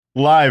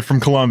Live from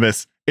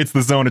Columbus, it's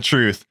the Zone of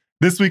Truth.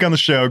 This week on the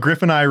show,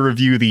 Griff and I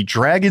review the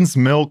Dragon's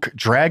Milk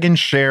Dragon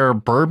Share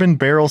Bourbon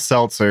Barrel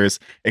Seltzers,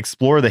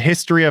 explore the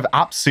history of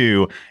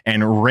Apsu,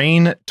 and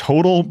rain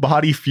Total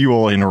Body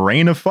Fuel in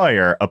Rain of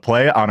Fire, a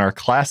play on our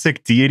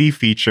classic deity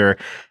feature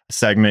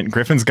segment,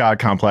 Griffin's God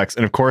Complex,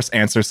 and of course,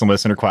 answer some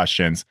listener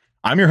questions.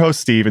 I'm your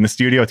host, Steve, in the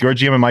studio with your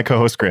GM and my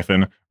co-host,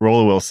 Griffin.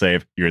 Roll a will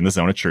save. You're in the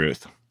Zone of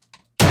Truth.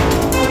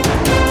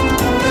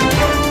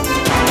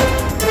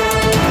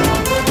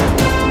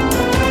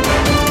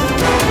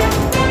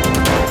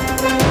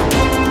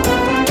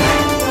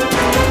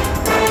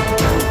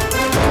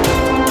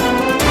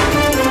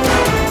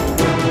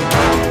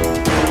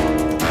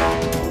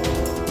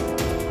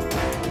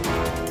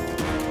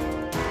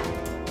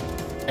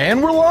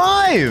 And we're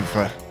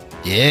live!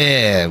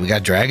 Yeah, we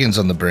got dragons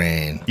on the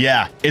brain.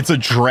 Yeah, it's a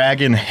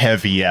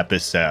dragon-heavy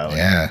episode.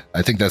 Yeah,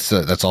 I think that's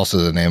also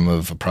the name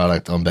of a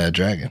product on Bad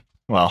Dragon.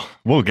 Well,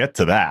 we'll get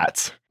to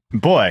that.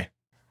 Boy,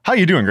 how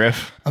you doing,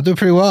 Griff? I'm doing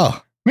pretty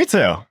well. Me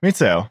too.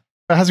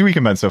 How's your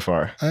weekend been so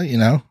far?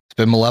 It's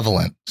been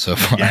malevolent so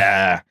far.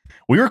 Yeah,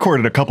 we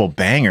recorded a couple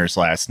bangers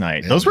last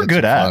night. Those were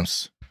good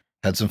apps.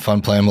 Had some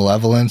fun playing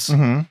Malevolence.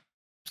 Mm-hmm.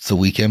 It's the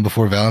weekend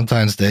before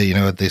Valentine's Day. You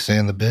know what they say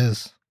in the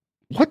biz?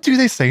 What do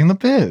they say in the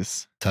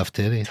biz? Tough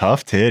titties.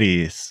 Tough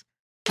titties.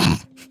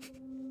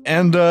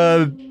 And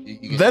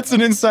that's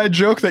an inside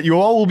joke that you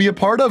all will be a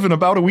part of in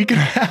about a week and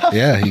a half.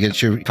 Yeah, you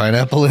get your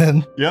pineapple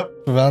in Yep.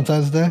 for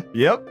Valentine's Day?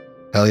 Yep.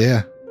 Hell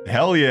yeah.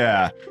 Hell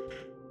yeah.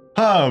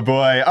 Oh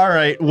boy. All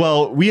right.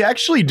 Well, we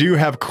actually do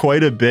have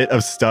quite a bit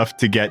of stuff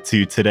to get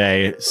to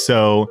today.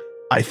 So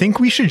I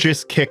think we should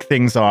just kick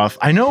things off.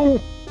 I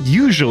know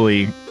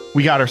usually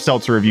we got our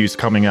seltzer reviews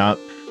coming up.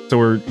 So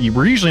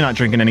we're usually not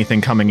drinking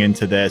anything coming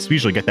into this. We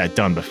usually get that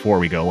done before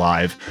we go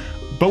live.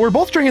 But we're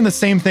both drinking the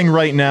same thing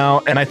right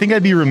now, and I think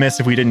I'd be remiss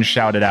if we didn't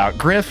shout it out.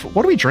 Griff,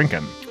 what are we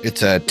drinking?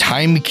 It's a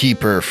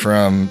Timekeeper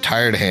from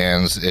Tired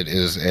Hands.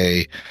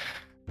 It's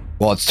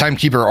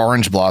Timekeeper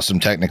Orange Blossom,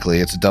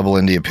 technically. It's a double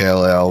India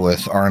Pale Ale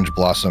with Orange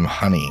Blossom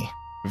honey.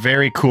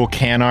 Very cool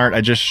can art.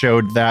 I just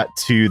showed that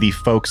to the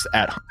folks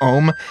at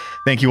home.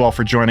 Thank you all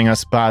for joining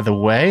us, by the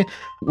way.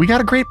 We got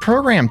a great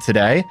program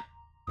today.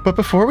 But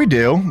before we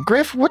do,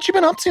 Griff, what you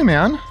been up to,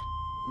 man?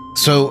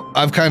 So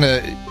I've kind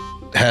of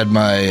had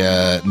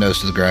my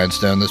nose to the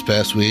grindstone this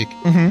past week.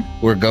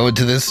 Mm-hmm. We're going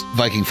to this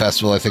Viking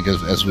festival, I think,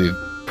 as we've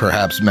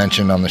perhaps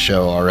mentioned on the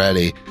show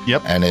already.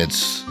 Yep. And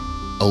it's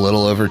a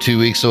little over 2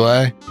 weeks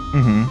away.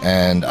 Mm-hmm.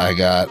 And I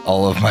got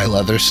all of my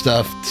leather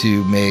stuff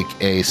to make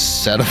a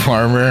set of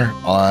armor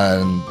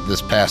on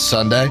this past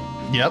Sunday.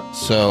 Yep.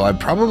 So I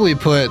probably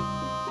put,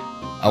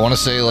 I want to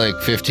say like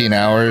 15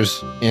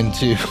 hours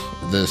into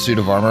the suit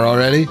of armor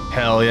already.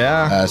 Hell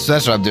yeah. So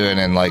that's what I'm doing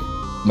in like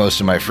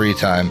most of my free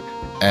time.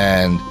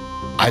 And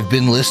I've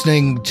been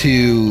listening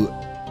to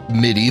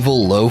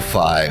medieval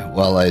lo-fi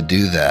while I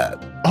do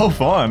that. Oh,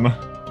 fun.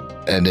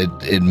 And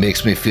it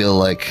makes me feel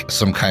like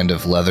some kind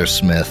of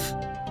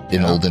leathersmith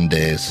in olden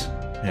days.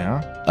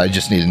 Yeah. I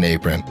just need an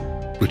apron,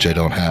 which I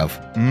don't have.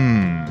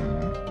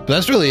 But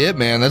that's really it,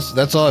 man.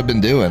 That's all I've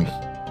been doing.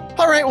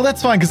 All right, well,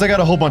 that's fine, because I got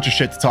a whole bunch of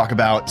shit to talk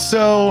about.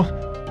 So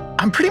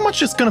I'm pretty much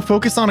just going to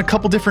focus on a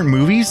couple different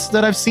movies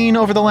that I've seen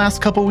over the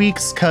last couple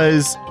weeks,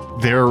 because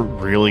they're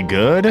really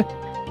good.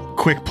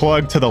 Quick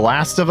plug to The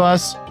Last of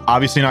Us.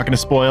 Obviously not going to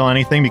spoil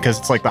anything because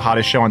it's like the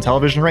hottest show on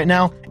television right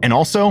now, and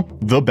also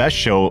the best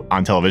show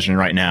on television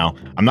right now.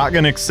 I'm not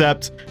going to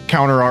accept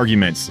counter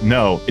arguments.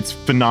 No, it's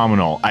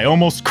phenomenal. I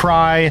almost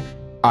cry.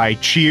 I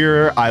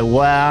cheer. I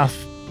laugh.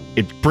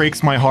 It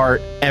breaks my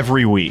heart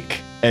every week,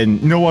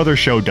 and no other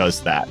show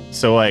does that.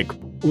 So, like,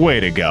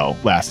 way to go,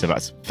 Last of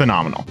Us.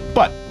 Phenomenal.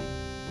 But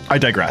I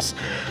digress.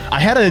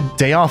 I had a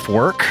day off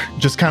work,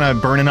 just kind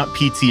of burning up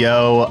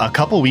PTO a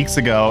couple weeks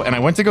ago, and I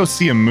went to go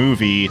see a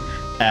movie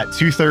at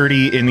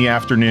 2:30 in the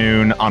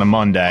afternoon on a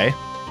Monday.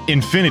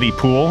 Infinity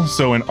Pool,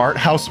 so an art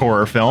house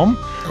horror film.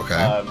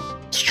 Okay.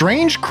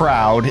 Strange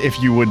crowd, if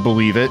you would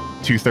believe it.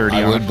 2:30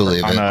 I would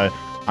believe it.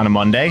 On a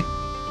Monday.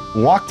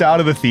 Walked out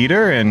of the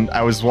theater, and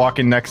I was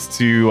walking next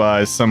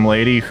to some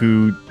lady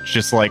who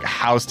just like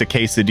housed a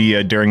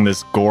quesadilla during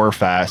this gore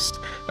fest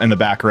in the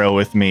back row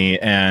with me.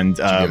 And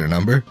did you get her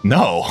number?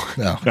 No,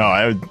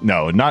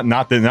 No.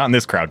 not in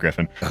this crowd,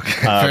 Griffin. Okay,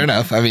 fair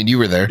enough. I mean, you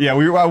were there. Yeah,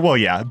 we were. Well,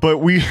 yeah, but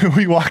we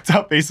walked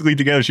up basically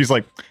together. She's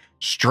like,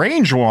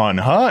 "Strange one,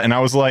 huh?" And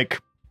I was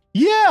like,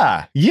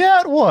 "Yeah,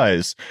 it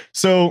was."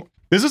 So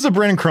this is a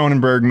Brandon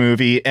Cronenberg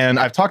movie, and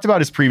I've talked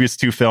about his previous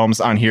two films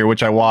on here,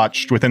 which I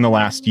watched within the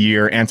last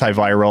year,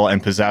 Antiviral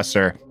and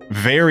Possessor.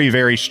 Very,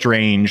 very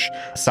strange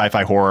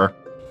sci-fi horror.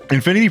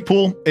 Infinity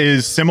Pool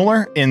is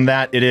similar in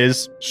that it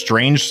is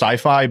strange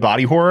sci-fi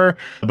body horror,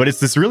 but it's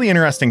this really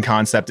interesting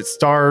concept. It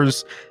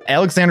stars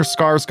Alexander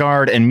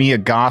Skarsgård and Mia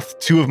Goth,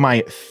 two of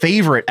my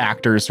favorite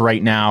actors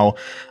right now.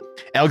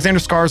 Alexander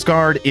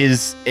Skarsgård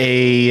is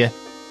a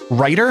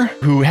writer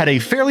who had a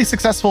fairly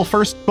successful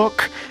first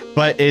book,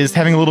 but is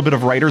having a little bit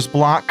of writer's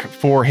block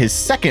for his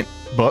second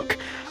book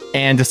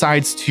and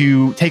decides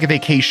to take a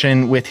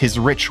vacation with his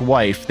rich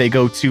wife. They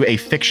go to a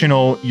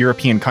fictional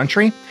European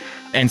country.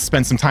 and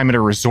spend some time at a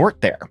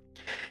resort there.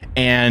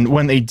 And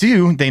when they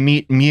do, they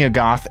meet Mia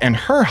Goth and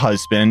her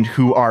husband,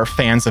 who are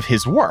fans of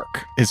his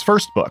work, his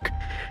first book.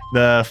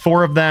 The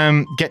four of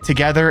them get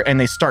together and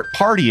they start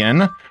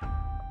partying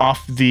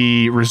off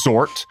the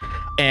resort,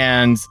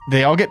 and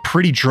they all get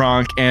pretty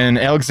drunk, and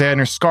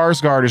Alexander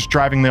Skarsgård is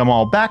driving them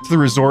all back to the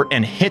resort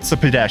and hits a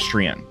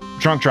pedestrian.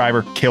 Drunk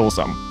driver kills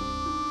him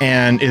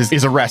and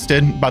is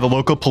arrested by the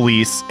local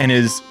police and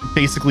is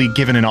basically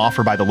given an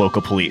offer by the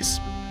local police.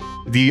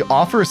 The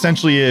offer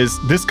essentially is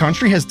this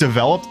country has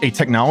developed a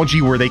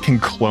technology where they can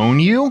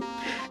clone you,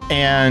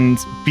 and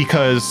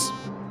because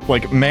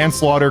like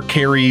manslaughter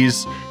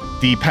carries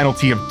the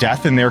penalty of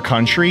death in their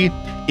country,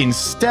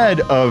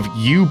 instead of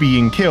you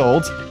being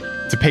killed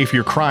to pay for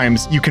your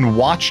crimes, you can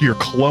watch your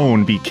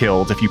clone be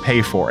killed if you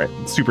pay for it.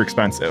 It's super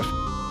expensive.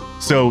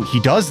 So he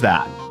does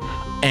that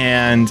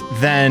and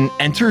then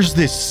enters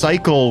this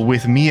cycle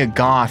with Mia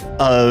Goth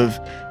of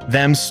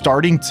them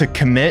starting to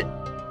commit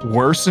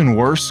worse and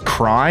worse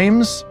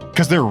crimes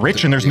because they're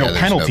rich and there's no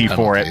penalty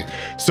for it.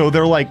 So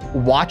they're like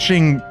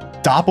watching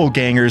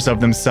doppelgangers of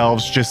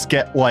themselves just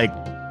get like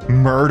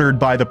murdered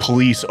by the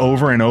police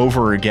over and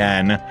over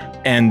again.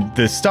 And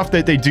the stuff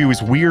that they do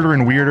is weirder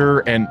and weirder,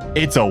 and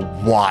it's a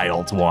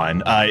wild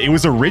one. It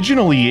was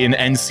originally an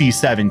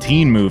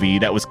NC-17 movie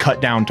that was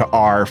cut down to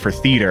R for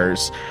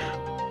theaters,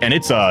 and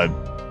it's a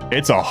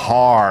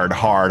hard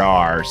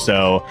R.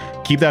 So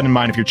keep that in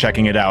mind if you're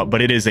checking it out.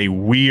 But it is a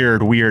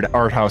weird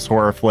art house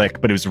horror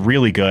flick, but it was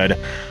really good.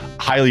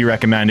 Highly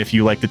recommend if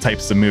you like the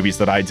types of movies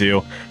that I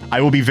do. I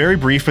will be very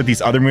brief with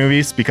these other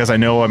movies because I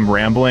know I'm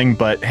rambling,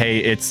 but hey,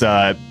 it's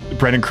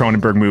Brendan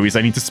Cronenberg movies.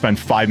 I need to spend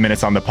 5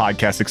 minutes on the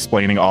podcast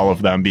explaining all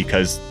of them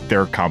because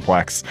they're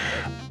complex.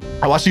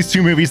 I watched these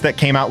two movies that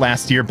came out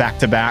last year back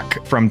to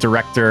back from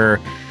director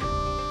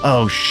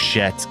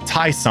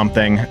Ty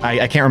something.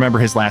 I can't remember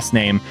his last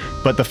name,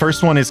 but the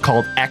first one is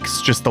called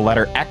X, just the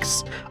letter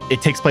X.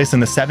 It takes place in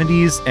the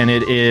 70s, and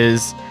it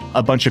is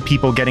a bunch of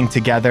people getting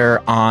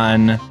together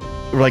on,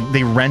 like,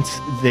 they rent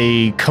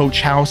the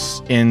coach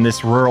house in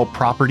this rural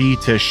property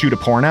to shoot a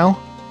porno.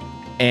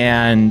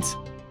 And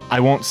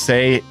I won't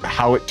say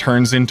how it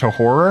turns into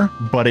horror,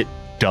 but it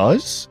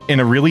does in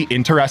a really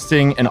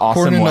interesting and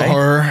awesome way.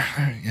 Horror.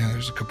 Yeah,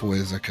 there's a couple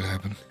ways that could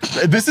happen.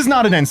 This is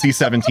not an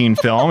NC-17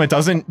 film. It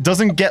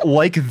doesn't get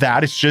like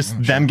that. It's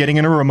just them getting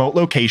in a remote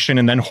location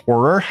and then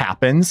horror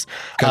happens.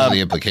 Because of the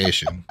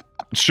implication.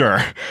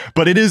 Sure.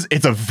 But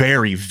it's a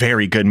very,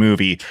 very good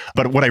movie.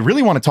 But what I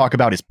really want to talk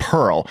about is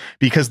Pearl,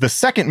 because the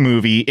second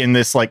movie in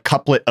this like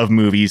couplet of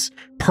movies,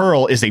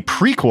 Pearl, is a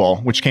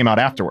prequel, which came out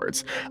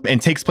afterwards and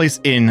takes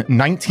place in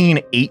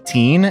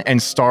 1918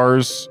 and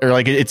stars, or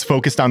like it's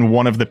focused on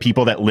one of the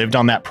people that lived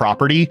on that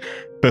property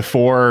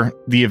before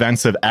the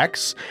events of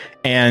X.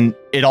 And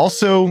it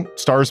also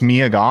stars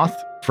Mia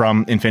Goth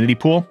from Infinity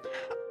Pool.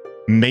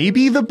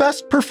 Maybe the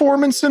best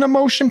performance in a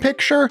motion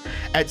picture.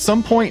 At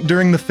some point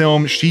during the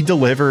film, she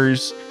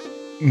delivers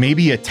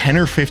maybe a 10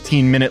 or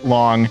 15 minute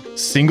long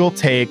single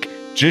take,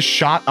 just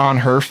shot on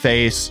her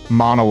face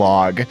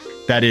monologue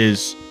that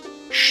is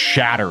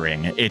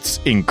shattering. It's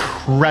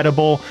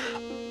incredible.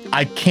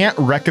 I can't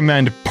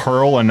recommend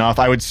Pearl enough.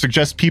 I would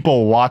suggest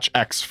people watch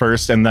X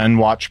first and then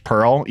watch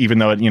Pearl, even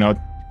though,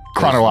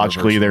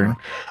 chronologically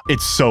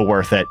it's so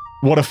worth it.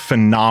 What a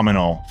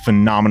phenomenal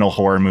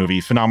horror movie.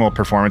 Phenomenal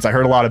performance. I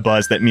heard a lot of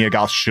buzz that Mia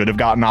Goth should have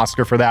gotten an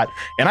Oscar for that.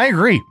 And I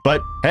agree.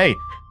 But hey,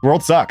 the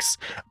world sucks.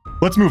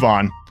 Let's move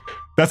on.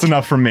 That's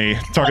enough from me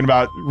talking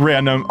about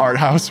random art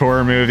house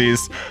horror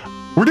movies.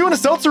 We're doing a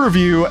seltzer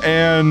review,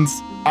 and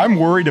I'm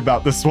worried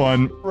about this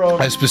one.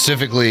 I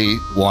specifically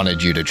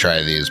wanted you to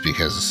try these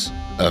because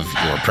of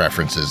your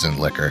preferences in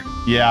liquor.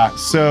 Yeah,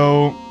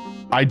 so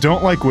I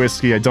don't like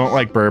whiskey. I don't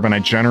like bourbon. I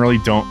generally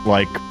don't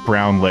like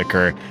brown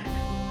liquor.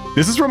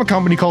 This is from a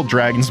company called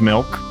Dragon's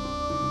Milk.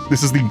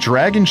 This is the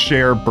Dragon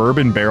Share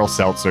Bourbon Barrel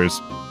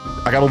Seltzers.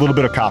 I got a little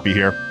bit of copy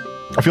here.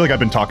 I feel like I've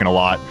been talking a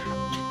lot,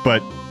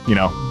 but,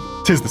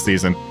 'tis the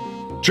season.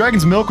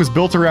 Dragon's Milk was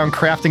built around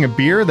crafting a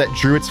beer that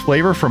drew its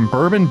flavor from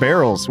bourbon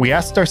barrels. We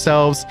asked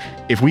ourselves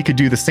if we could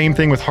do the same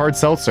thing with hard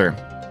seltzer.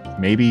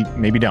 Maybe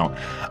don't.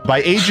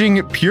 By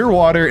aging pure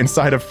water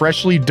inside of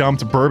freshly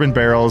dumped bourbon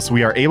barrels,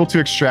 we are able to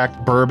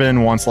extract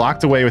bourbon once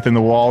locked away within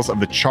the walls of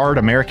the charred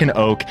American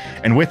oak,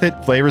 and with it,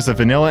 flavors of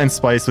vanilla and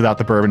spice without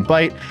the bourbon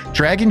bite.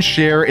 Dragon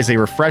Share is a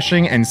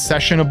refreshing and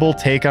sessionable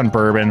take on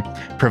bourbon,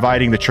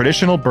 providing the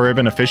traditional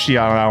bourbon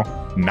aficionado,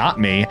 not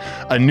me,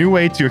 a new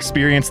way to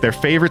experience their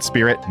favorite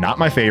spirit, not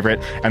my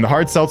favorite, and the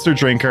hard seltzer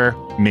drinker,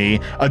 me,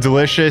 a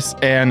delicious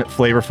and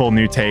flavorful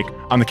new take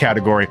on the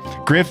category.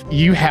 Griff,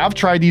 you have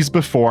tried these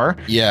before.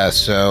 Yeah,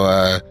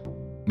 so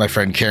my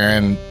friend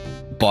Karen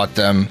bought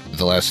them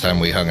the last time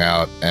we hung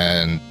out,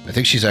 and I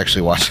think she's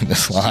actually watching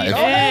this live.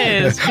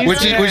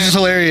 Which is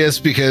hilarious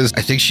because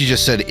I think she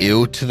just said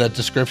ew to that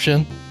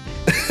description.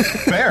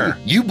 Fair.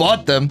 You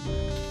bought them.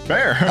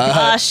 Fair.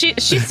 She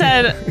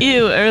said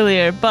ew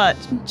earlier, but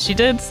she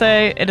did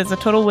say it is a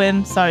total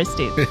win. Sorry,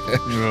 Steve.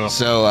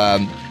 So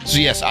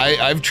yes,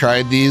 I've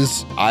tried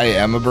these. I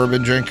am a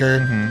bourbon drinker.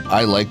 Mm-hmm.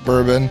 I like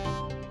bourbon.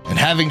 And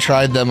having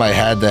tried them, I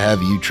had to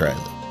have you try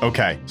them.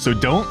 Okay, so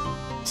don't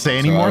say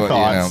any So more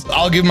thoughts.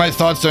 I'll give my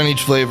thoughts on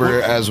each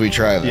flavor as we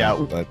try them. Yeah.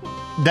 But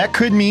That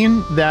could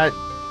mean that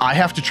I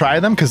have to try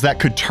them because that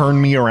could turn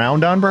me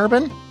around on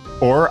bourbon,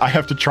 or I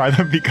have to try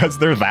them because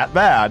they're that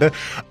bad.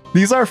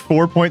 These are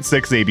 4.6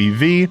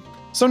 ABV,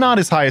 so not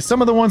as high as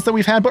some of the ones that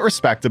we've had, but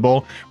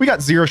respectable. We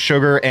got 0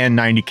 sugar and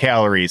 90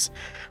 calories.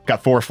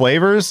 Got 4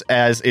 flavors,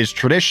 as is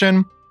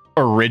tradition: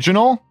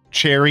 original,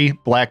 cherry,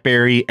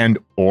 blackberry, and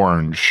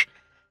orange.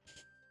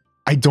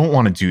 I don't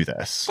want to do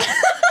this.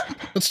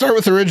 let's start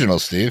with original,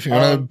 Steve. You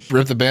want to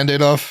rip the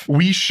Band-Aid off?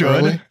 We should,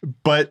 early?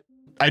 But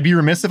I'd be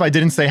remiss if I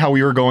didn't say how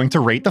we were going to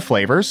rate the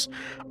flavors.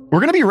 We're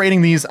going to be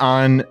rating these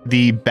on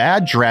the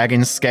Bad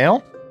Dragon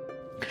scale.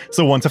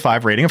 So 1 to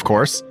 5 rating, of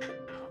course.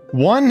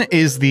 1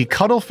 is the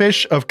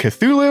Cuttlefish of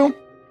Cthulhu.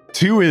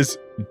 2 is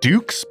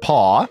Duke's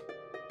Paw.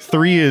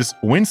 3 is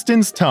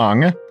Winston's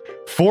Tongue.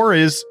 4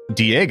 is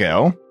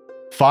Diego.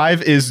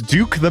 5 is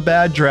Duke the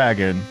Bad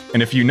Dragon.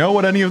 And if you know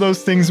what any of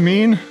those things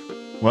mean,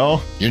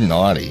 well, You're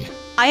naughty.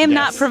 I am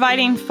not Yes.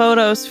 providing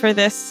photos for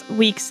this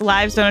week's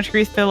live Zone of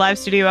Truth for the live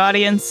studio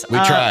audience. We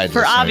tried, for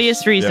listeners.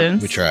 obvious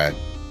reasons. We tried.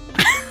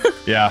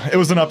 yeah, it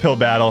was an uphill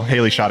battle.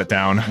 Haley shot it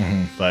down,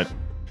 but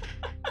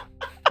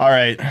all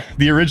right.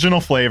 The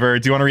original flavor.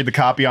 Do you want to read the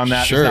copy on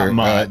that? There's Sure. not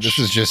much. This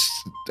is just,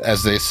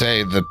 as they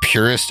say, the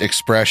purest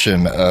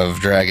expression of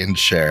Dragon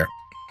Share.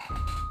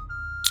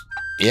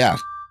 Yeah.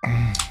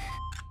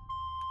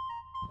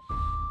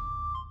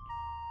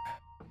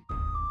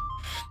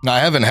 Now, I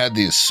haven't had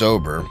these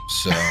sober,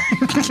 so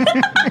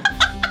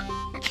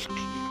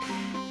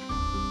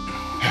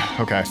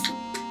Okay.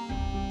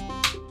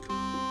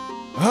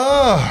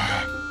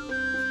 Oh.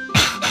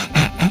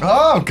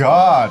 Oh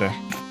God.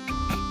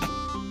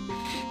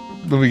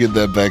 let me get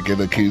that back in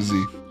a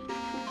koozie.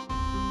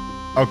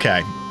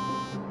 Okay.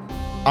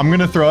 I'm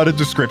gonna throw out a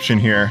description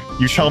here.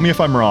 You tell me if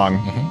I'm wrong.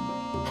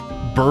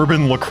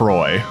 Bourbon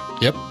LaCroix.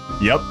 Yep,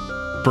 Yep.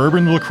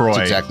 Bourbon LaCroix.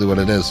 that's exactly what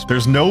it is.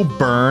 There's no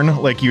burn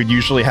like you would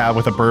usually have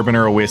with a bourbon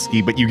or a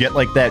whiskey, but you get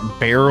like that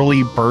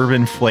barely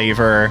bourbon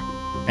flavor,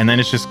 and then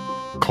it's just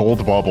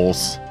cold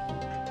bubbles.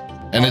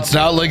 And it's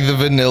not like the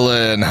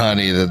vanilla and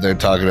honey that they're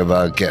talking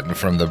about getting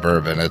from the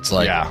bourbon. It's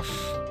like, Yeah.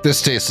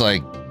 this tastes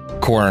like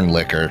corn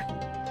liquor.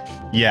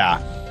 Yeah.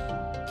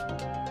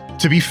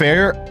 To be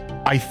fair,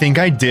 I think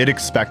I did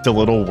expect a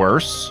little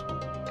worse.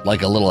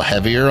 Like a little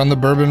heavier on the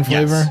bourbon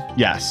flavor.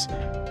 Yes.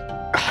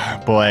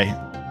 Boy,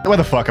 why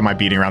the fuck am I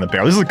beating around the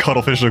barrel? This is a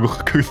Cuttlefish of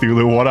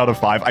Cthulhu, 1 out of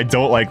 5. I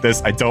don't like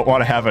this. I don't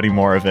want to have any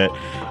more of it,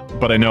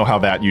 but I know how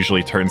that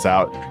usually turns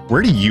out.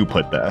 Where do you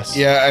put this?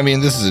 Yeah, I mean,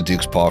 this is a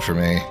Duke's Paw for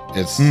me.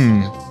 It's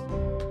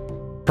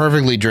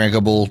perfectly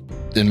drinkable,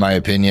 in my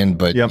opinion,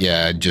 but Yep.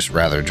 yeah, I'd just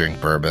rather drink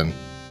bourbon.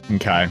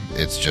 Okay.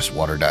 It's just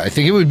watered down. I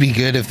think it would be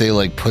good if they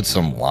like put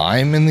some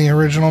lime in the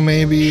original,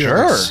 maybe.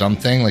 or Sure.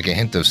 something, like a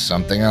hint of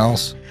something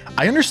else.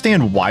 I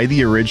understand why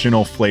the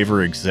original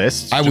flavor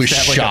exists. I just was to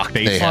have, like, a shocked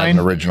they had an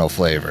original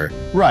flavor.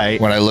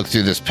 Right. When I looked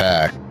through this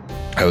pack,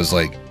 I was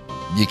like,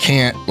 you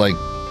can't, like,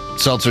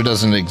 seltzer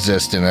doesn't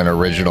exist in an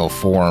original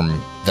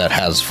form that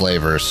has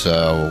flavor,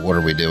 so what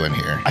are we doing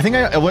here? I think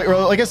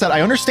like I said,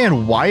 I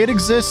understand why it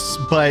exists,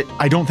 but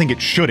I don't think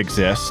it should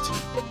exist.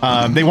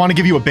 They want to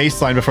give you a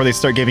baseline before they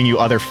start giving you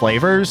other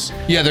flavors.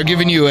 Yeah, they're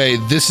giving you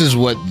this is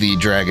what the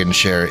Dragon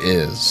Share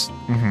is.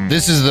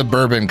 This is the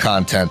bourbon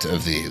content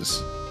of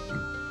these.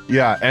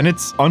 Yeah, and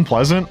it's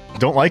unpleasant.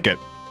 Don't like it.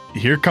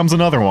 Here comes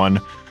another one.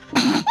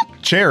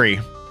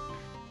 Cherry.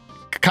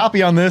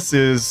 Copy on this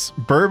is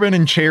bourbon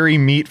and cherry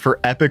meet for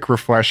epic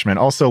refreshment.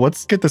 Also,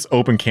 let's get this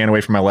open can away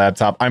from my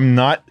laptop. I'm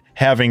not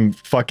having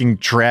fucking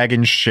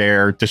Dragon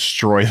Share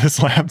destroy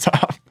this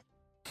laptop.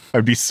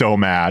 I'd be so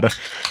mad. I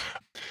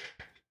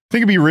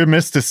think it'd be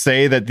remiss to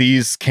say that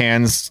these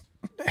cans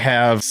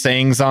have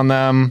sayings on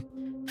them.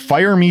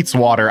 Fire meets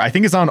water, I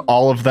think, is on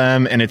all of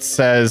them, and it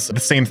says the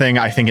same thing,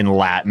 I think, in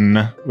Latin,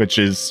 which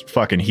is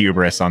fucking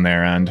hubris on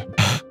their end.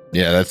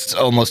 Yeah, that's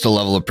almost a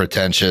level of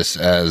pretentious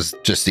as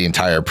just the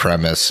entire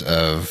premise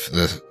of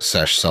the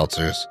Sesh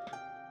seltzers.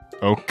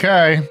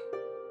 Okay.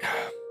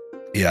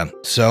 Yeah,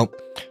 so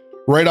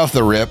right off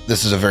the rip,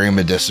 this is a very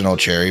medicinal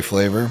cherry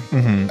flavor.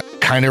 Mm-hmm.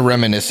 Kind of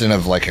reminiscent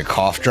of like a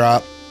cough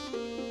drop.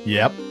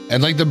 Yep.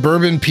 And like the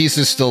bourbon piece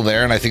is still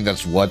there, and I think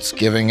that's what's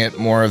giving it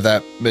more of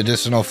that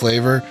medicinal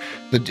flavor.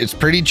 But it's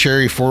pretty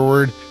cherry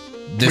forward.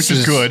 Which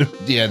is good.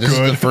 Yeah, this is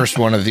Good. the first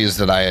one of these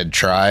that I had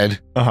tried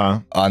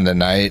Uh-huh. on the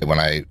night when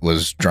I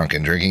was drunk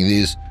and drinking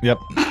these. Yep.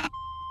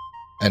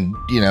 And,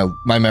 you know,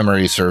 my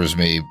memory serves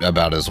me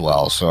about as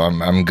well. So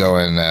I'm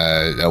going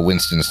a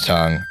Winston's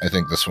Tongue. I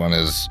think this one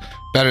is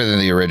better than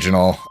the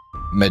original.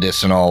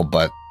 Medicinal,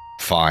 but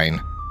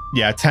fine.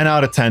 Yeah, 10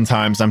 out of 10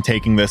 times I'm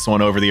taking this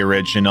one over the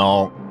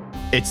original.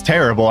 It's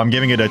terrible. I'm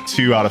giving it a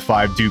 2 out of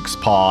 5 Duke's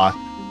Paw,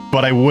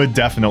 but I would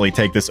definitely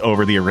take this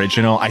over the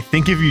original. I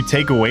think if you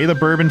take away the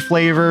bourbon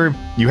flavor,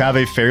 you have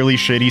a fairly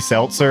shitty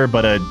seltzer,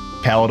 but a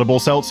palatable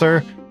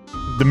seltzer.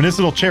 The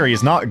medicinal cherry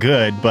is not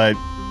good, but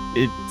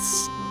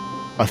it's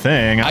a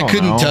thing. I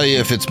Couldn't know. tell you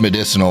if it's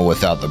medicinal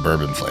without the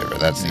bourbon flavor.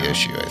 That's the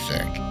issue, I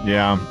think.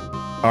 Yeah.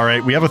 All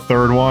right, we have a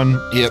third one.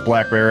 Yep.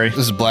 Blackberry. This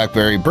is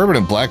blackberry. Bourbon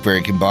and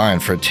blackberry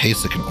combined for a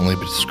taste that can only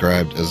be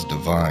described as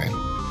divine.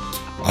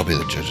 I'll be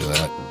the judge of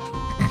that.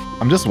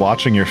 I'm just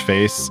watching your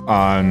face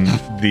on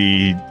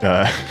the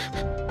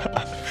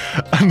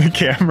on the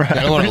camera.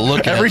 I don't want to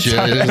look at you. It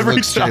just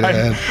looks straight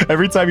ahead.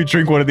 Every time you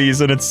drink one of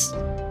these, and it's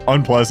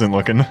unpleasant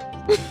looking.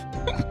 I'm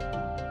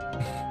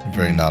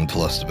very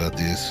nonplussed about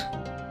these.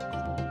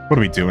 What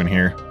are we doing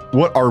here?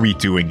 What are we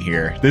doing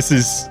here? This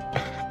is.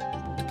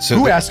 So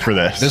Who asked for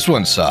this? This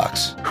one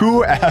sucks.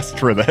 Who asked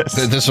for this?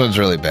 This one's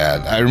really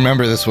bad. I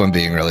remember this one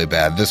being really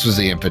bad. This was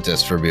the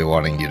impetus for me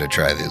wanting you to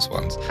try these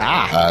ones.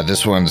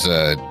 This one's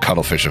a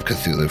Cuttlefish of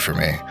Cthulhu for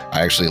me. I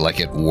actually like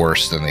it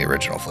worse than the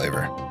original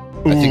flavor.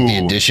 I think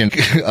the addition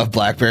of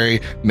blackberry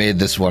made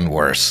this one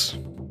worse.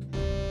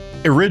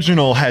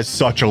 Original has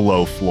such a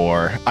low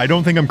floor. I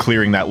don't think I'm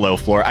clearing that low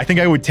floor. I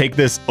think I would take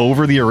this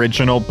over the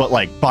original, but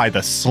like by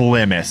the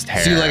slimmest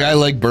hair. See, like I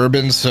like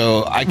bourbon,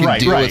 so I can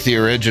deal with the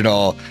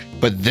original,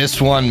 but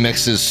this one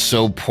mixes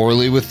so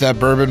poorly with that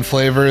bourbon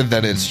flavor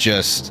that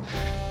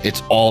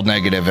it's all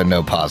negative and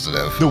no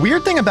positive. The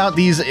weird thing about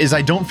these is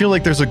I don't feel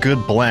like there's a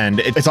good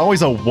blend. It's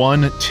always a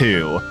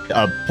 1-2.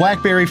 A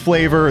blackberry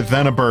flavor,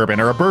 then a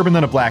bourbon, or a bourbon,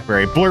 then a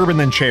blackberry, bourbon,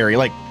 then cherry.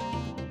 Like,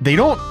 they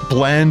don't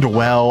blend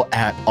well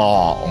at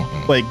all.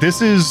 Mm-hmm. Like,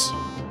 this is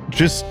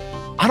just,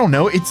 I don't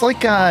know. It's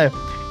like,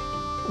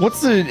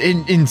 what's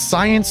in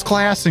science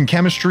class and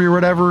chemistry or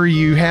whatever,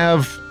 you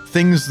have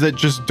things that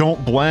just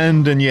don't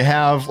blend, and you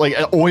have like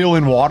oil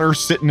and water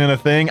sitting in a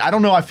thing. I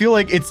don't know. I feel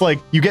like it's like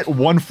you get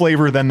one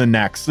flavor, then the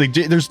next. Like,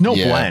 there's no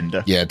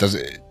blend. Yeah, it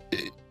doesn't.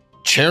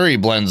 Cherry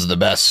blends the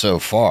best so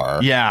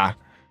far. Yeah.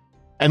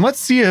 And let's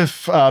see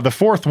if the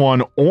fourth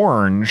one,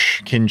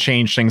 orange, can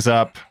change things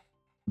up.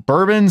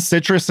 Bourbon,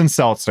 citrus, and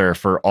seltzer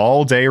for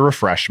all-day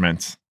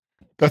refreshment.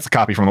 That's a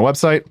copy from the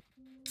website.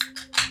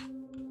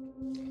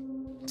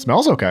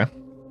 Smells okay.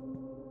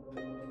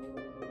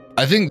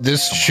 I think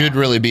this should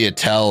really be a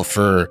tell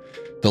for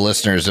the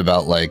listeners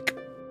about like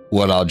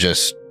what I'll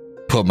just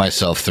put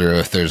myself through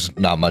if there's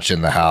not much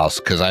in the house,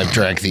 because I've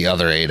drank the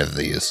other 8 of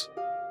these.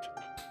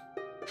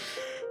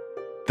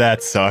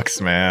 That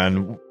sucks,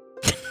 man.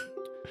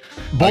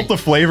 Both the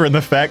flavor and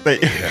the fact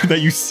that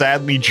that you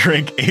sadly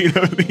drank 8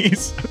 of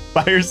these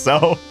by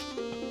yourself.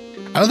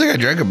 I don't think I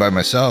drank them by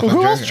myself. Well,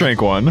 who else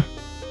drank one?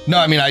 No,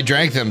 I mean I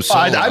drank them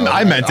solo.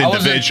 I meant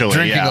individually.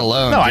 Drinking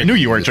alone. No, I knew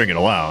you weren't drinking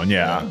alone.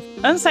 Yeah.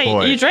 I was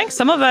like, you drank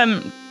some of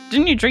them.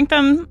 Didn't you drink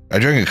them? I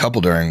drank a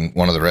couple during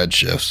one of the red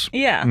shifts.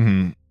 Yeah.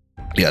 Mm-hmm.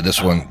 Yeah,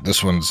 this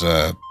one's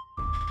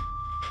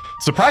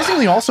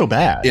surprisingly also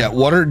bad. Yeah,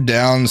 watered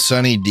down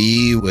Sunny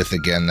D with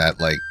again that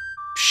like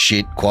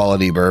shit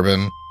quality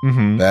bourbon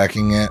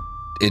backing it.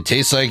 It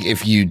tastes like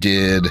if you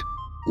did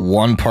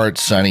 1 part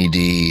Sunny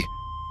D,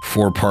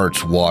 4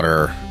 parts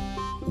water,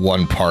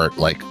 1 part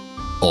like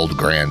old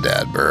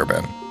granddad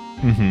bourbon.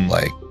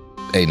 Like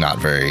a not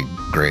very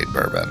great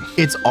bourbon.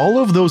 It's all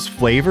of those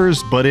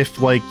flavors, but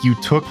if like you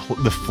took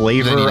the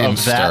flavor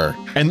of that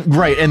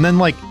and then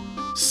like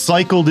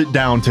cycled it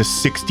down to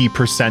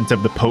 60%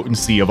 of the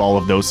potency of all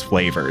of those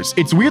flavors.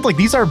 It's weird. Like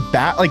these are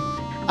bad. Like,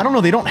 I don't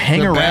know. They don't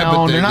hang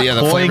around. They're not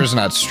the flavor's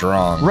not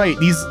strong. Right.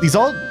 These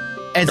all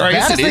as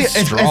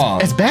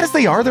bad as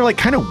they are, they're like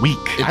kind of weak.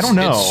 I don't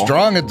know. It's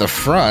strong at the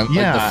front.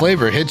 Yeah. Like the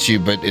flavor hits you,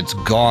 but it's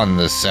gone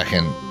the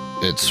second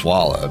it's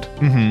swallowed.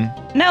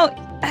 Now,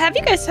 have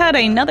you guys had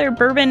another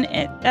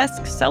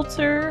bourbon-esque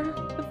seltzer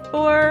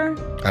before?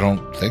 I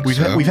don't think we've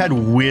so. We've had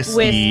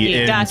whiskey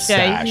and gotcha.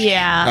 Sash.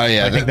 Yeah. Oh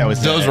yeah, I think that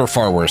was those were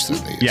far worse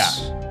than these. Yeah.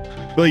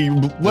 Well,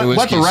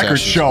 let the record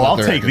show. I'll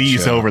take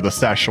these over the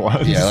Sesh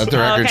ones. Yeah, let the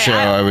record show.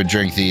 I would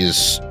drink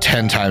these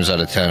 10 times out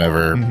of 10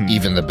 over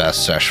even the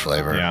best Sesh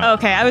flavor. Yeah.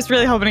 Okay, I was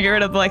really hoping to get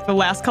rid of like the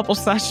last couple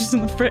Seshes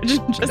in the fridge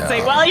and just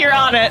say, "Well, you're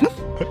on it."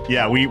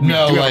 Yeah, we do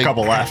have a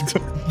couple left.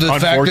 The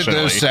fact that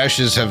those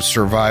Seshes have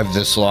survived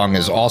this long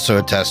is also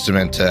a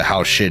testament to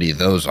how shitty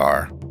those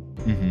are.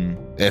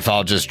 If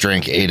I'll just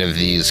drink 8 of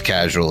these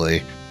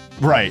casually.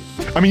 Right.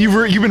 I mean,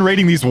 you've been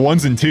rating these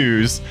 1s and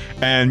 2s,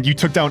 and you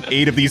took down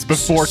 8 of these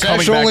before coming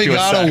back to a only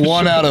got Sesh. a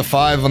 1 out of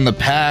 5 on the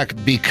pack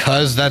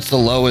because that's the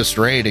lowest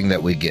rating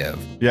that we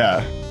give.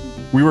 Yeah.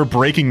 We were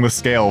breaking the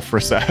scale for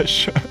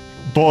Sesh.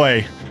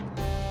 Boy.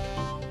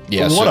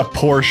 Yeah. What a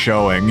poor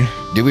showing.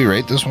 Did we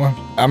rate this one?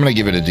 I'm going to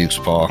give it a Duke's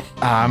Paw.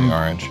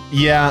 Orange.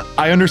 Yeah,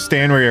 I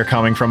understand where you're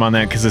coming from on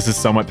that because this is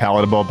somewhat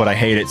palatable, but I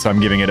hate it, so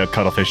I'm giving it a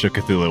Cuttlefish of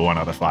Cthulhu 1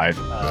 out of 5.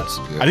 That's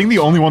good. I think the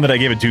only one that I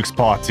gave a Duke's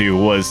Paw to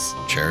was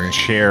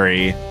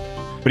Cherry.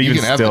 But you even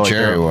can have still, the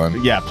cherry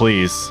one. Yeah,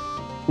 please.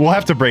 We'll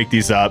have to break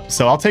these up,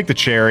 so I'll take the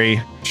cherry.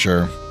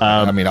 Sure.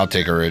 I mean, I'll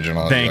take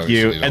original. Thank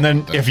you. And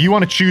then if you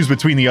want to choose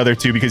between the other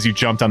two because you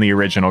jumped on the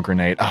original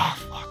grenade. Oh,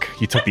 fuck.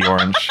 You took the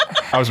orange.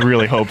 I was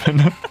really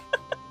hoping.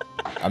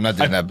 I'm not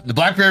doing that. The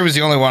blackberry was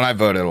the only one I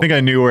voted. I think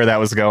I knew where that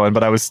was going,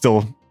 but I was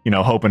still,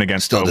 hoping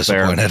against still hope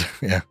disappointed.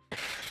 there. Yeah.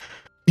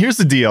 Here's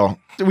the deal.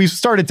 We've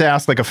started to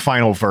ask like a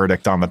final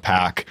verdict on the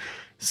pack.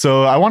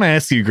 So I want to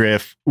ask you,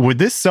 Griff, would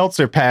this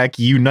seltzer pack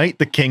unite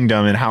the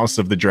kingdom in House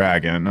of the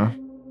Dragon?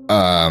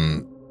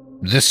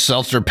 This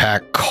seltzer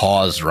pack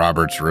caused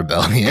Robert's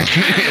rebellion in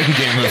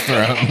Game of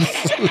Thrones.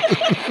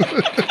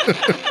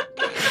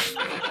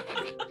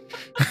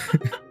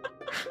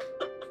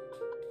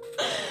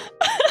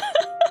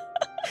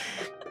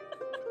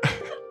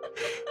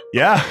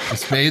 Yeah.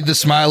 This made the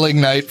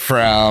Smiling Knight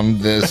frown.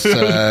 This,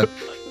 this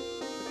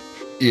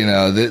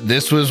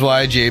was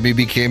why Jaime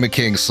became a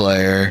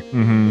Kingslayer.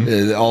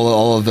 Mm-hmm.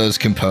 All of those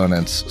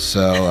components.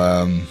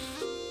 So,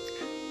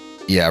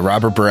 yeah,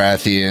 Robert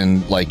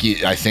Baratheon,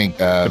 I think...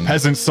 the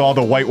peasants saw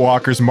the White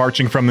Walkers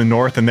marching from the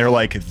north, and they're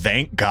like,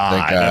 thank God.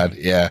 Thank God,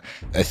 yeah.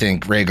 I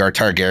think Rhaegar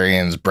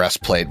Targaryen's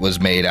breastplate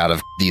was made out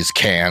of these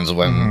cans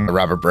when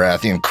Robert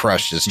Baratheon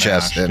crushed his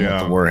chest in with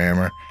the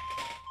Warhammer.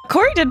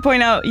 Corey did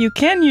point out you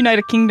can unite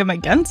a kingdom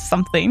against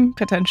something,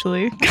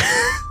 potentially.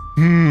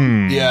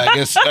 Yeah,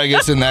 I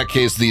guess in that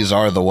case, these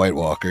are the White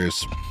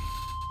Walkers.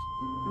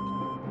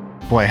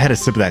 Boy, I had a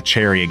sip of that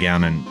cherry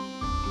again, and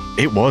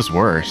it was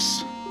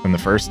worse than the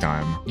first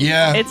time.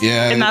 Yeah,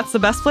 And that's the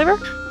best flavor?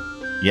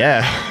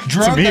 Yeah.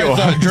 Drunk,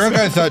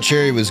 I thought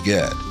cherry was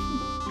good.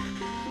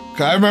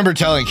 I remember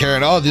telling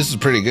Karen, oh, this is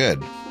pretty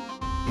good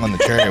on the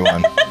cherry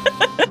one.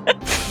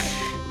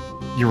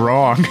 You're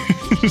wrong.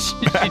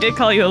 She did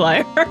call you a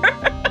liar.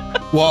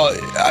 Well,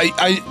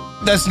 I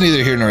that's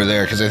neither here nor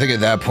there, because I think at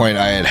that point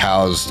I had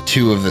housed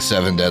 2 of the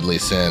 7 deadly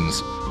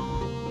sins.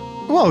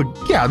 Well,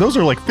 yeah, those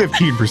are like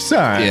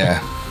 15%. Yeah.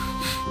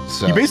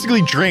 So. You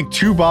basically drank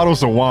 2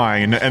 bottles of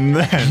wine, and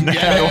then...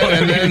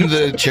 and then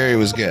the cherry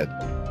was good.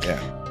 Yeah.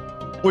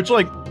 Which,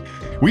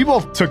 we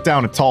both took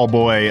down a tall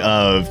boy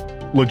of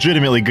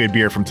legitimately good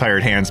beer from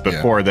Tired Hands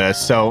before this,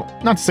 so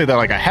not to say that,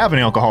 I have an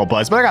alcohol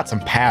buzz, but I got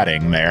some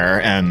padding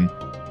there, and...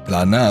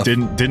 Not enough.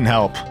 Didn't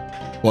help.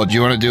 Well, do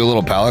you want to do a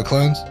little palate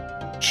cleanse?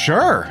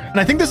 Sure. And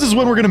I think this is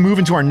when we're going to move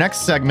into our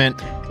next segment.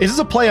 This is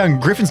a play on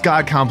Griffin's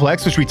God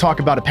Complex, which we talk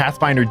about a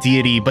Pathfinder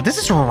deity, but this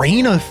is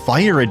Reign of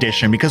Fire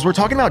edition because we're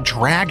talking about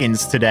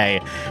dragons today.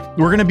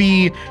 We're going to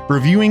be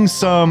reviewing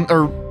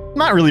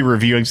not really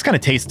reviewing, just kind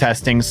of taste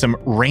testing some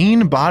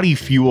Reign body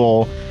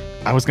fuel.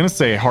 I was going to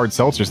say hard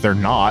seltzers. They're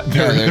not.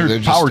 They're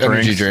just power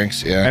energy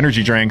drinks. Yeah.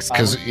 Energy drinks.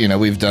 Because,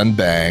 we've done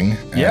Bang.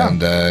 Yeah.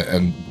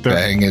 And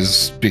Bang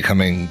is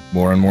becoming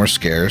more and more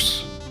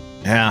scarce.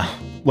 Yeah.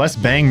 Less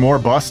bang, more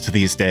bust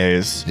these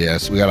days.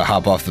 Yes, we got to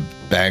hop off the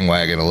Bang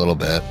wagon a little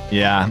bit.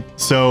 Yeah.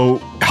 So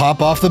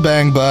hop off the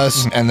Bang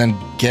bus and then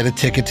get a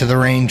ticket to the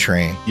Reign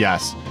train.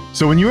 Yes.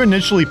 So when you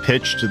initially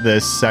pitched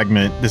this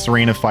segment, this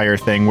Reign of Fire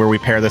thing where we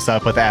pair this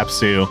up with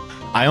Apsu,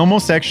 I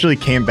almost actually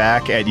came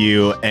back at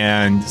you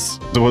and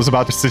was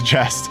about to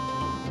suggest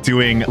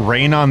doing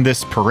Reign on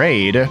this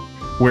parade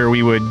where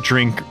we would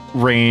drink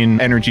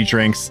Reign energy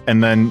drinks,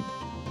 and then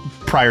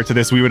prior to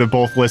this we would have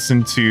both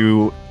listened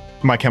to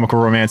My Chemical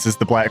Romance's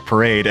The Black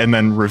Parade and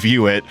then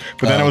review it.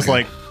 But then I was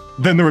like,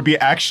 then there would be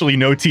actually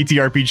no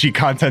TTRPG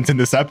content in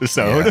this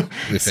episode.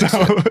 Yeah,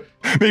 so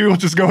maybe we'll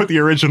just go with the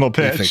original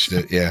pitch. We fixed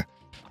it, yeah.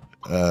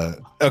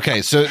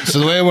 Okay, so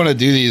the way I want to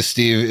do these,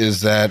 Steve,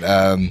 is that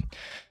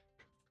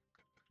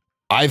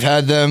I've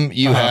had them,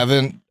 you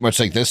haven't, much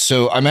like this.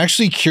 So I'm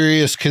actually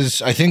curious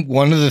because I think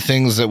one of the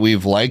things that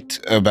we've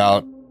liked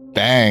about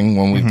Bang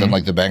when we've done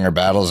the Banger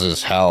battles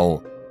is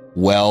how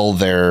well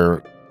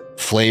their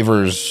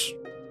flavors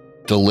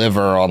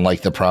deliver on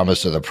the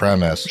promise of the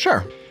premise.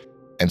 Sure.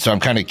 And so I'm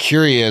kind of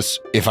curious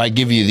if I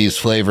give you these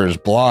flavors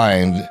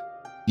blind,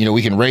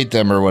 we can rate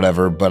them or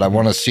whatever, but I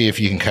want to see if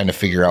you can kind of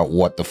figure out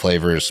what the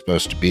flavor is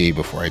supposed to be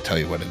before I tell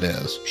you what it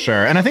is.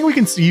 Sure. And I think we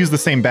can use the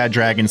same Bad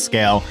Dragon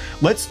scale.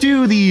 Let's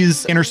do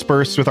these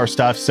interspersed with our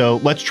stuff. So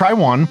let's try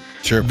one.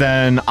 Sure.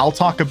 Then I'll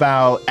talk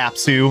about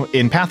Apsu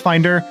in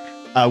Pathfinder.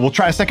 We'll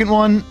try a second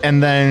one,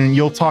 and then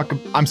I'll talk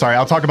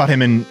about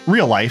him in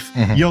real life.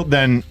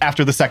 Then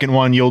after the second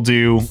one, you'll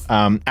do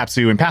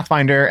Apsu in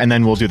Pathfinder, and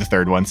then we'll do the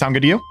third one. Sound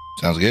good to you?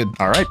 Sounds good.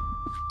 All right.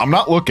 I'm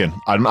not looking.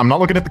 I'm not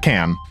looking at the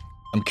can.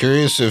 I'm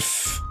curious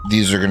if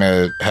these are going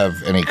to have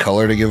any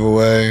color to give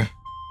away.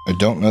 I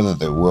don't know that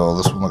they will.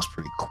 This one looks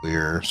pretty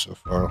clear so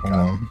far. Hold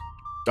on.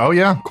 Oh,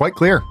 yeah. Quite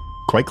clear.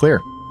 Quite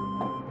clear.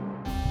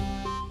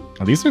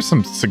 Oh, these are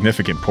some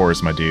significant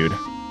pours, my dude.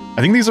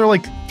 I think these are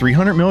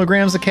 300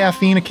 milligrams of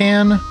caffeine a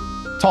can.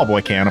 Tall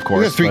boy can, of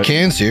course. We got 3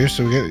 cans here,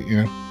 so we got,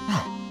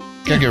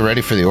 gotta get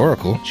ready for the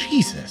Oracle.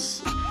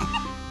 Jesus.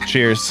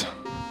 Cheers.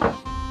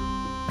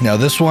 Now,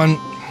 this one,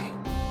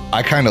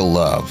 I kind of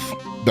love,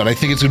 but I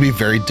think it's gonna be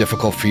very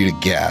difficult for you to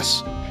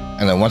guess.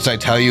 And then once I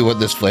tell you what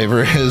this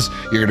flavor is,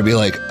 you're gonna be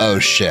like, oh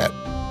shit.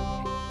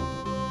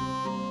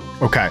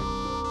 Okay,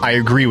 I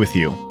agree with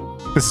you.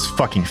 This is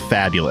fucking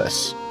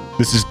fabulous.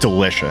 This is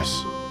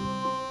delicious.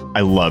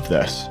 I love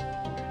this.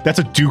 That's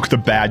a Duke the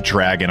Bad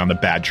Dragon on the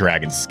Bad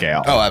Dragon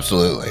scale. Oh,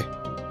 absolutely.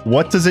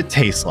 What does it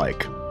taste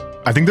like?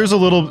 I think there's a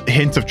little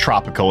hint of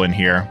tropical in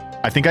here.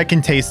 I think I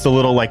can taste a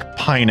little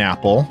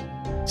pineapple.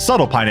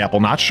 Subtle pineapple,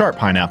 not sharp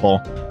pineapple.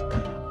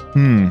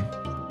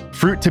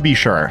 Fruit to be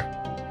sure.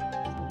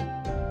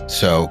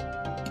 So,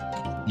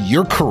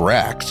 you're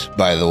correct,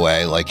 by the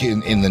way,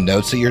 in the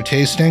notes that you're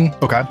tasting.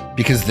 Okay.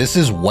 Because this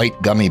is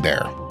white gummy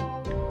bear.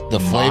 The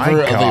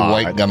flavor of a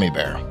white gummy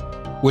bear.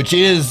 which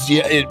is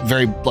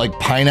very like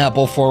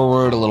pineapple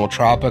forward, a little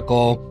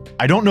tropical.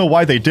 I don't know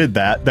why they did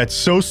that. That's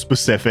so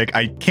specific.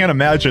 I can't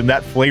imagine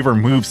that flavor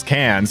moves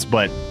cans,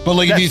 but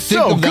like if you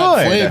think so of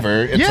that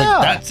flavor, it's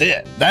like that's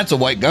it. That's a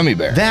white gummy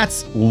bear.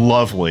 That's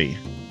lovely.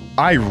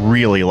 I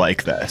really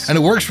like this, and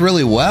it works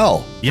really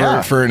well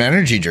for an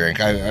energy drink.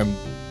 I'm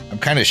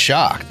kind of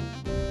shocked.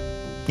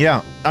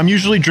 Yeah, I'm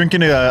usually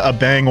drinking a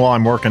Bang while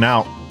I'm working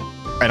out,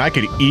 and I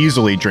could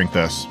easily drink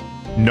this,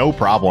 no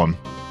problem.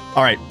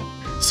 All right,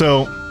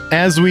 so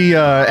as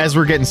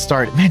we're getting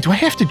started, man, do I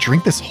have to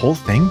drink this whole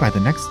thing by the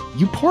next?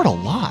 You poured a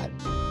lot.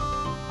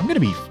 I'm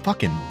gonna be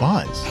fucking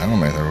buzzed. I don't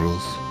make the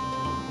rules.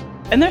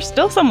 And there's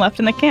still some left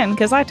in the can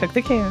because I took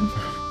the can.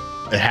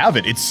 I have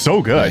it. It's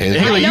so good.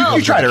 Haley,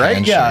 you tried it,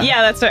 right? Yeah,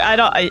 that's right.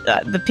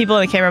 The people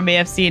in the camera may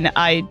have seen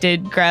I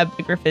did grab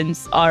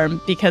Griffin's arm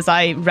because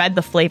I read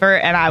the flavor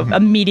and I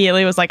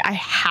immediately was like, I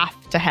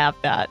have to have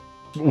that.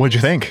 What'd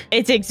you think?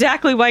 It's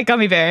exactly white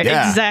gummy bear.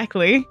 Yeah.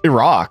 Exactly. It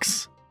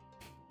rocks.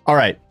 All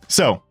right,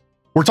 so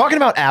we're talking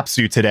about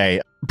Apsu today,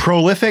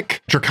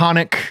 prolific,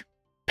 draconic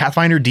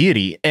Pathfinder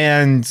deity.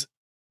 And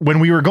when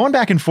we were going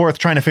back and forth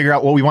trying to figure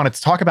out what we wanted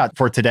to talk about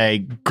for today,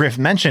 Griff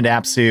mentioned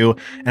Apsu,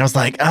 and I was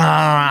like,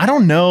 I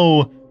don't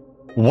know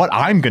what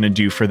I'm going to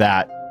do for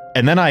that.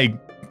 And then I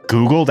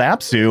Googled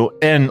Apsu,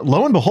 and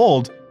lo and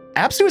behold,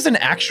 Apsu is an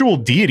actual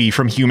deity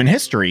from human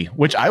history,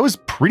 which I was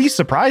pretty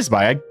surprised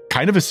by. I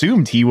kind of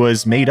assumed he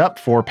was made up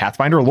for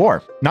Pathfinder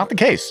lore. Not the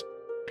case.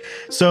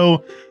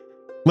 So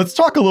let's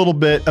talk a little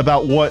bit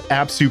about what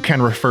Apsu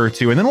can refer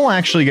to, and then we'll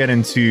actually get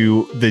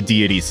into the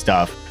deity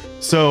stuff.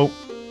 So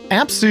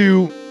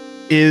Apsu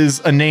is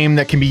a name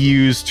that can be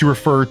used to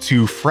refer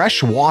to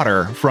fresh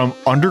water from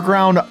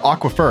underground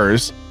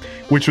aquifers,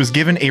 which was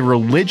given a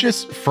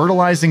religious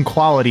fertilizing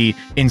quality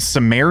in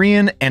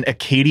Sumerian and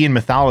Akkadian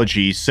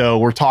mythology. So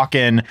we're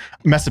talking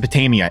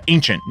Mesopotamia,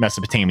 ancient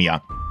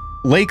Mesopotamia.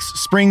 Lakes,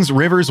 springs,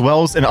 rivers,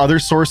 wells, and other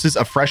sources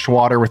of fresh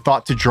water were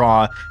thought to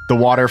draw the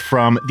water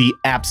from the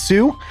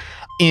Apsu.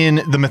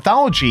 In the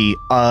mythology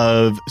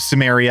of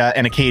Sumeria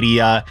and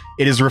Akkadia,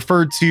 it is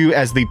referred to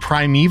as the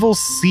primeval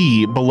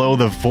sea below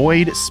the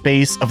void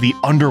space of the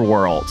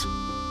underworld,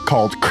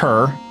 called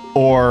Kur,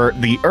 or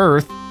the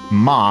earth,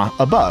 Ma,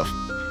 above.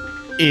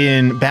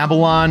 In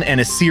Babylon and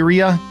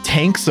Assyria,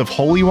 tanks of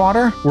holy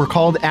water were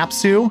called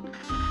Apsu.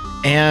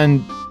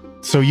 And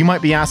so you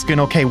might be asking,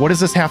 okay, what does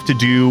this have to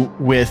do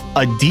with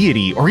a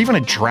deity or even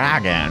a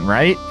dragon,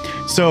 right?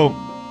 So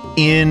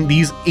in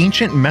these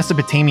ancient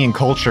Mesopotamian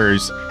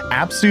cultures,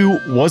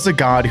 Apsu was a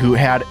god who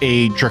had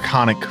a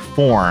draconic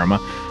form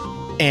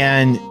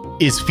and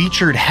is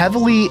featured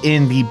heavily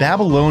in the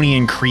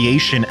Babylonian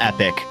creation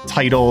epic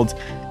titled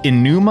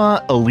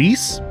Enuma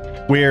Elish,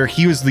 where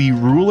he was the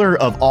ruler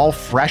of all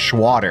fresh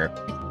water,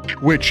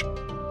 which,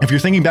 if you're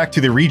thinking back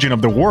to the region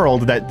of the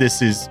world that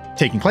this is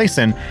taking place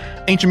in,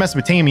 ancient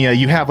Mesopotamia,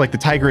 you have like the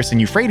Tigris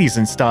and Euphrates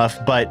and stuff,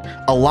 but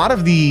a lot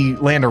of the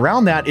land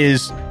around that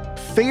is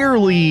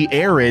fairly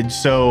arid,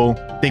 so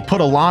they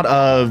put a lot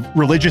of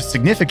religious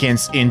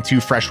significance into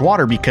fresh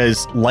water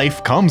because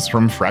life comes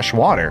from fresh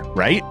water,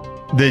 right?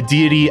 The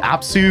deity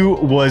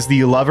Apsu was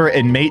the lover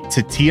and mate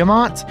to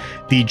Tiamat,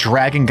 the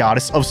dragon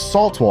goddess of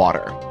salt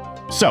water.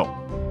 So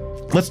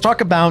let's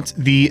talk about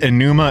the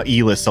Enuma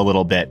Elish a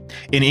little bit.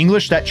 In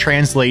English, that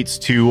translates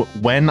to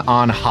when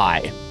on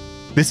high.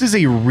 This is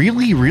a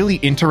really, really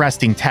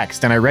interesting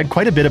text, and I read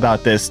quite a bit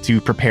about this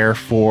to prepare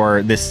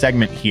for this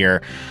segment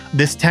here.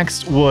 This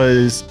text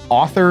was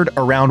authored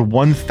around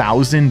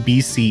 1000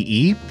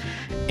 BCE,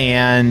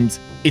 and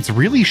it's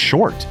really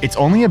short. It's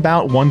only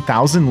about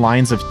 1,000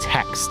 lines of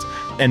text,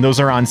 and those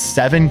are on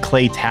 7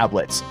 clay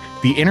tablets.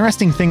 The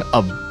interesting thing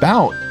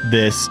about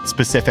this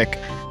specific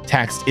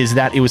text is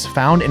that it was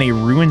found in a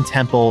ruined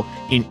temple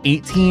in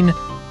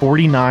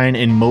 1849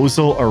 in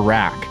Mosul,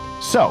 Iraq.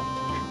 So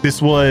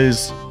this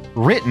was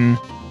written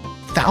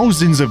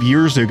thousands of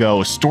years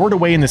ago, stored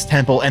away in this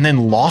temple, and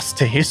then lost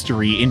to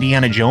history,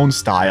 Indiana Jones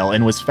style,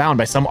 and was found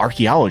by some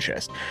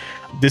archaeologist.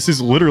 This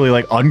is literally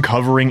like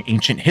uncovering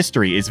ancient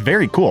history. It's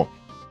very cool.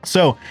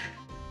 So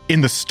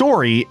in the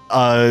story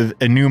of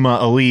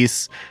Enuma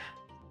Elish,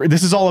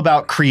 this is all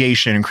about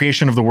creation and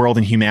creation of the world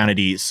and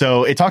humanity.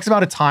 So it talks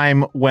about a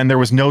time when there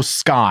was no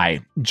sky,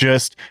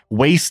 just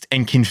waste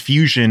and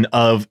confusion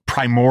of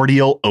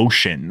primordial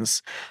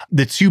oceans.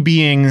 The two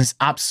beings,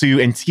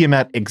 Apsu and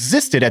Tiamat,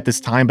 existed at this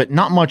time, but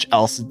not much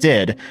else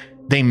did.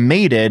 They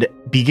mated,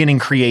 beginning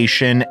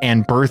creation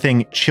and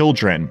birthing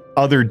children,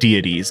 other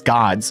deities,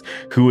 gods,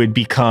 who would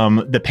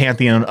become the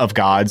pantheon of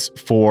gods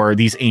for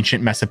these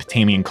ancient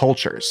Mesopotamian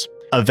cultures.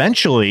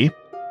 Eventually,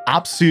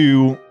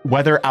 Apsu,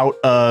 whether out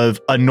of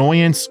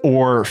annoyance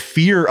or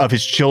fear of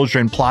his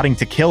children plotting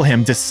to kill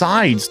him,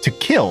 decides to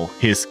kill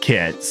his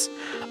kids.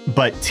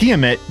 But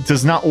Tiamat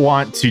does not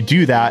want to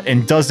do that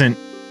and doesn't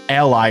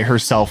ally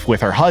herself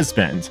with her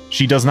husband.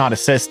 She does not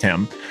assist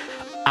him.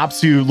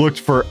 Apsu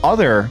looked for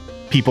other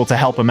people to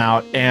help him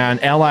out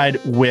and allied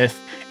with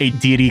a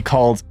deity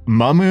called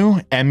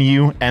Mummu,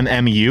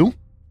 M-U-M-M-U,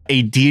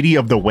 a deity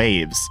of the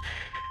waves.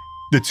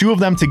 The two of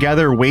them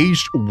together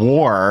waged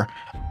war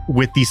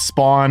with the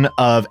spawn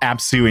of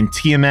Apsu and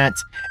Tiamat,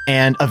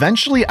 and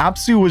eventually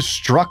Apsu was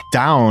struck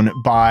down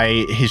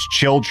by his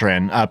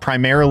children,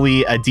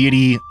 primarily a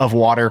deity of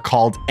water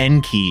called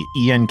Enki,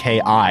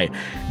 E-N-K-I.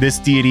 This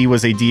deity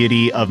was a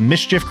deity of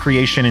mischief,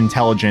 creation,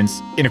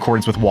 intelligence in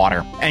accordance with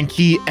water.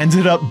 Enki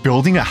ended up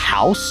building a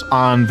house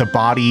on the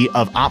body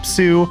of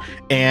Apsu,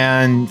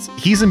 and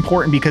he's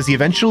important because he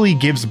eventually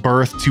gives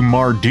birth to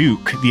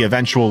Marduk, the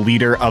eventual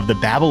leader of the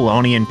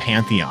Babylonian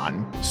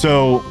pantheon.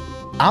 So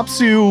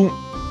Apsu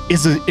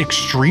is an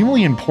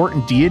extremely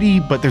important deity,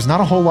 but there's not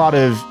a whole lot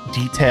of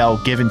detail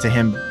given to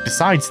him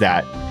besides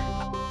that.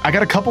 I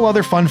got a couple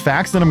other fun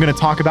facts that I'm going to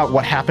talk about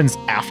what happens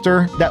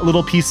after that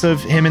little piece of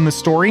him in the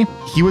story.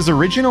 He was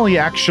originally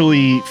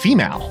actually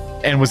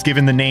female and was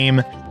given the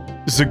name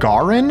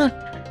Zagarin,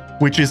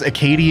 which is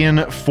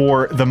Akkadian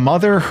for the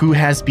mother who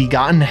has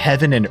begotten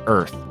heaven and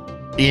earth.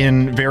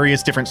 In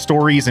various different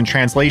stories and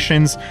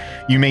translations,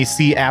 you may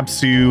see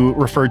Apsu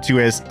referred to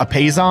as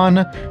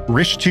Apazon,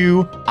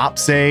 Rishtu,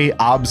 Apse,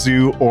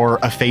 Abzu,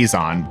 or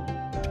Aphazon.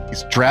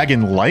 He's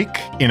dragon-like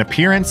in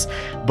appearance,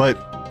 but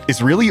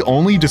is really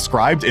only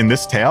described in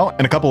this tale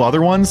and a couple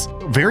other ones.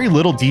 Very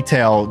little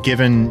detail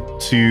given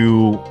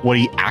to what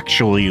he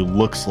actually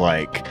looks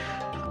like.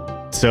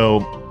 So,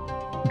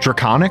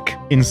 draconic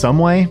in some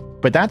way,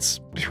 but that's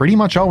pretty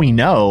much all we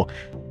know.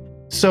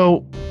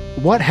 So,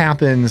 what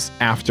happens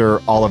after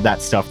all of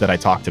that stuff that I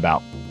talked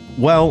about?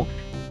 Well,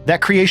 that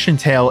creation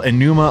tale,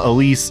 Enuma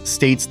Elish,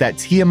 states that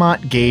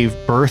Tiamat gave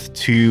birth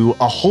to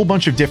a whole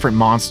bunch of different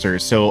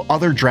monsters. So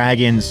other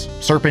dragons,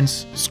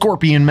 serpents,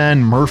 scorpion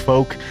men,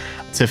 merfolk,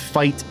 to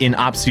fight in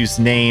Apsu's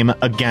name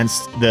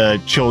against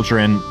the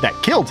children that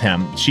killed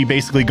him. She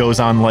basically goes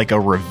on like a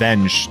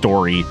revenge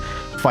story,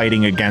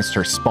 fighting against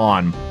her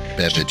spawn.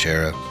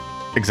 Bebechera.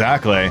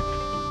 Exactly.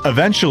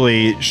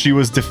 Eventually, she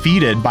was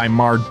defeated by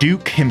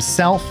Marduk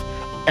himself.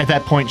 At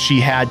that point,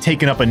 she had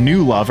taken up a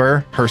new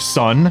lover, her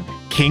son,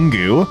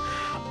 Kingu.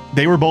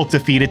 They were both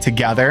defeated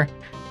together,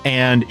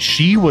 and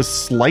she was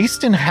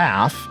sliced in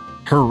half.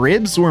 Her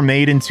ribs were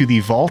made into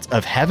the vault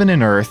of heaven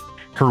and earth.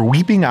 Her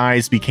weeping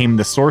eyes became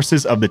the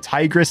sources of the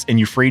Tigris and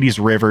Euphrates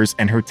rivers,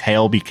 and her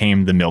tail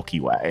became the Milky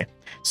Way.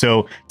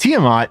 So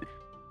Tiamat,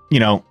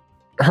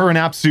 her and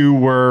Apsu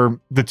were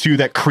the two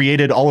that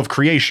created all of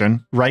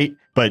creation, right?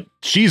 But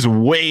she's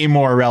way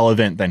more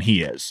relevant than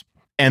he is.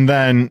 And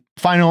then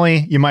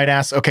finally, you might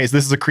ask, okay, so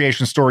this is a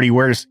creation story.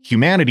 Where does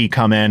humanity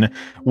come in?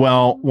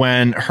 Well,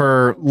 when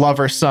her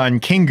lover son,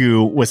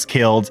 Kingu, was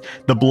killed,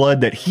 the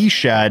blood that he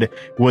shed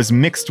was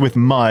mixed with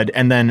mud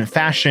and then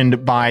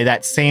fashioned by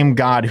that same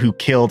god who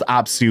killed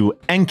Apsu,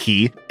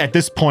 Enki. At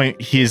this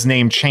point, his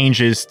name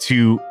changes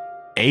to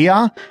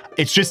Ea.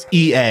 It's just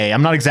EA.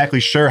 I'm not exactly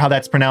sure how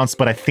that's pronounced,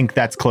 but I think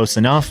that's close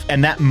enough.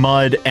 And that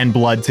mud and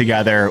blood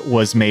together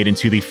was made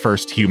into the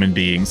first human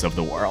beings of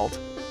the world.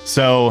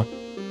 So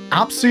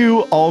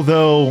Apsu,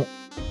 although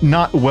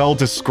not well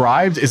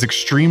described, is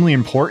extremely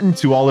important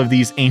to all of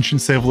these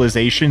ancient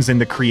civilizations in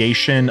the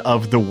creation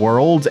of the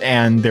world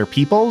and their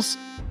peoples.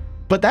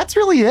 But that's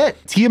really it.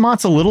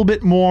 Tiamat's a little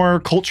bit more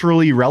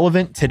culturally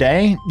relevant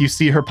today. You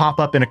see her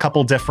pop up in a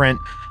couple different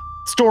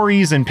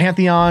stories and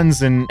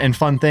pantheons and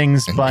fun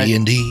things, and but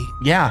D&D.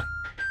 Yeah,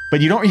 but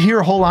you don't hear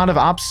a whole lot of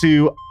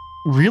Apsu.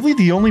 Really,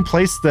 the only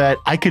place that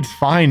I could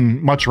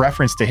find much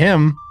reference to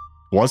him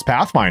was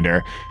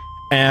Pathfinder.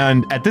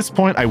 And at this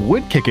point, I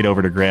would kick it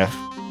over to Griff,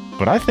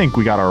 but I think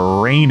we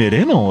gotta rein it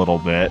in a little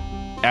bit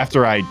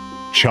after I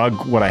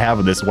chug what I have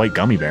of this white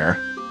gummy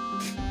bear.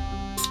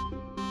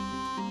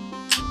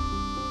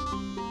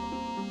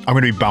 I'm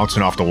gonna be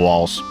bouncing off the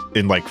walls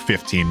in like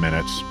 15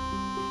 minutes.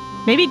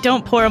 Maybe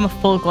don't pour him a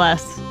full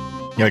glass.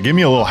 Yeah, give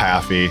me a little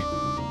halfy.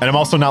 And I'm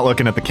also not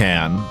looking at the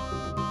can.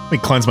 Let me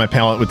cleanse my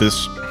palate with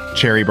this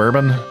cherry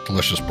bourbon.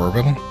 Delicious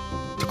bourbon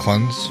to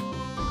cleanse.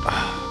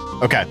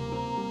 Okay.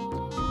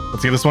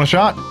 Let's give this one a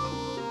shot.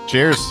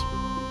 Cheers.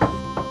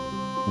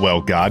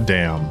 Well,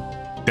 goddamn.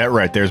 That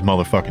right there's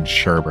motherfucking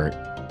sherbet.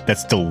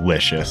 That's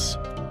delicious.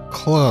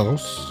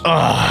 Close.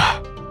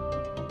 Ugh.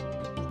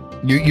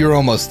 You're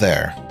almost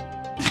there.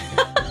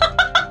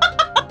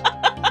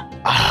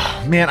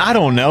 Man, I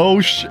don't know.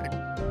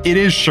 It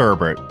is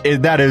sherbet.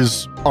 That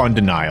is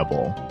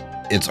undeniable.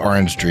 It's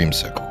orange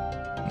dreamsicle.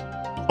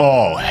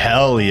 Oh,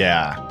 hell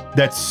yeah.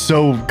 That's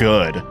so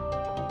good.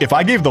 If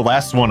I gave the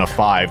last one a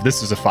 5,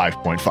 this is a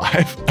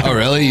 5.5. Oh,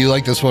 really? You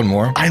like this one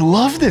more? I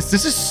love this.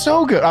 This is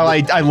so good.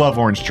 I love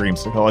orange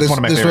dreamsicle. It's one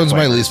of my favorite. This one's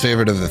flavors. my least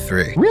favorite of the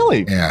 3.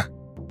 Really? Yeah.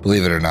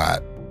 Believe it or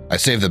not. I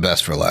saved the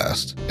best for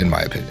last, in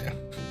my opinion.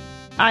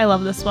 I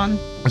love this one.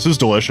 This is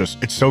delicious.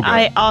 It's so good.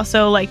 I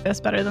also like this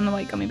better than the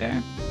white gummy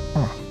bear.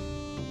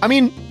 I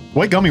mean,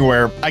 white gummy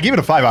bear, I gave it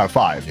a 5 out of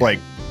 5. Yeah. Like,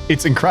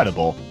 it's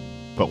incredible.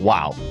 But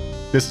wow,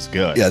 this is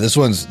good. Yeah, this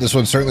one's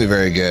certainly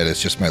very good.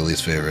 It's just my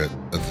least favorite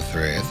of the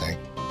 3, I think.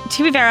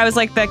 To be fair, I was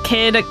like the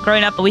kid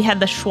growing up. We had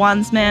the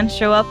Schwan's man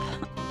show up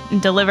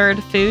and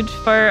delivered food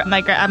for at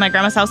my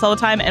grandma's house all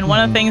the time. And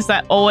one of the things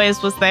that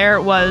always was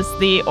there was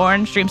the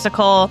orange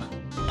dreamsicle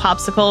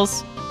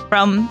popsicles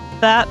from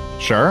that.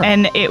 Sure.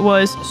 And it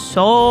was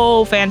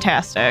so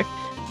fantastic.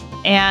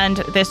 And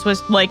this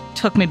was like,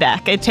 took me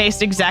back. It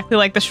tastes exactly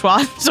like the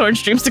Schwan's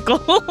orange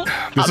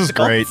dreamsicle. This is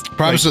great.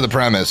 Promise of the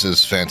Premise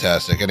is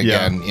fantastic. And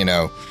again, you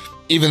know,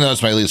 even though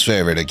it's my least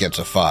favorite, it gets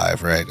a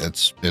 5, right?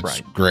 It's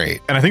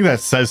great. And I think that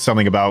says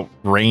something about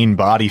Rain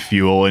body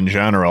fuel in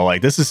general.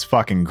 Like, this is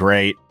fucking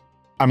great.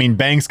 I mean,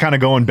 Bang's kind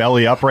of going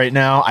belly up right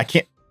now.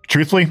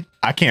 Truthfully,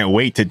 I can't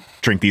wait to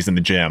drink these in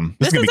the gym.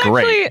 This is going to be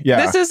great.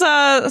 This is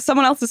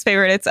someone else's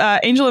favorite. It's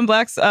Angel and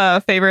Black's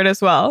favorite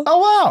as well. Oh,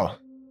 wow.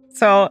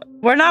 So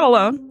we're not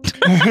alone.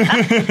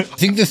 I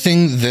think the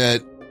thing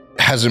that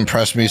has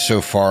impressed me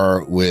so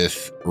far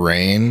with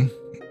Rain,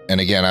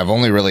 and again, I've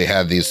only really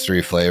had these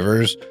 3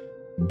 flavors,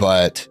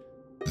 but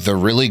the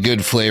really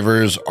good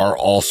flavors are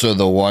also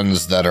the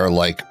ones that are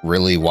like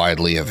really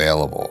widely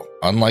available.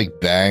 Unlike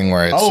Bang,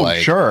 where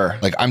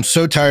it's like I'm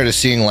so tired of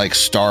seeing like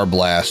Star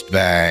Blast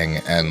Bang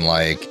and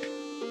like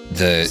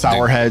the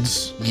Sour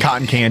Heads,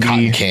 Cotton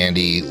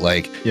Candy.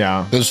 Like,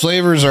 yeah, those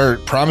flavors are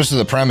Promise of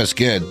the Premise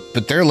good,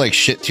 but they're like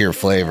shit tier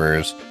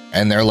flavors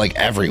and they're like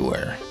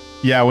everywhere.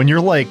 Yeah, when you're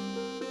like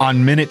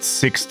on minute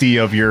 60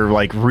 of your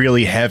like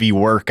really heavy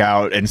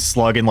workout and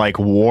slugging like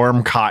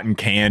warm cotton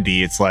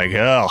candy, it's like,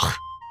 ugh,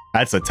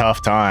 that's a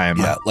tough time.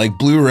 Yeah, like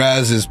Blue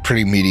Raz is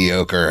pretty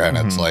mediocre and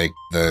it's like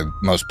the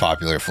most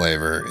popular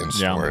flavor in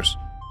stores.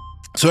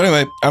 So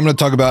anyway, I'm going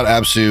to talk about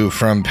Apsu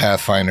from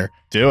Pathfinder.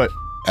 Do it.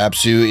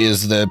 Apsu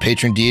is the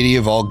patron deity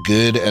of all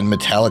good and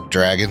metallic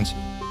dragons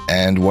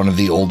and one of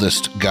the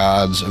oldest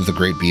gods of the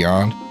Great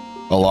Beyond.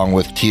 Along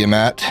with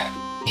Tiamat,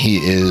 he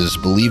is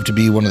believed to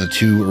be one of the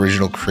 2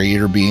 original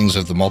creator beings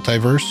of the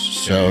multiverse.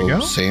 So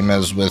same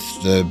as with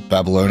the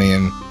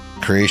Babylonian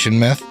creation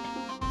myth.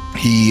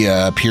 He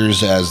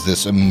appears as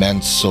this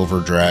immense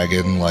silver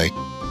dragon, like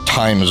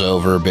times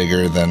over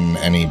bigger than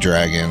any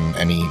dragon,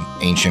 any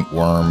ancient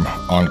worm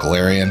on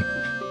Golarion.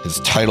 His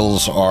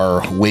titles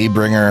are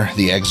Waybringer,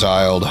 the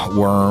Exiled,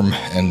 Worm,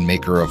 and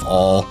Maker of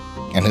All.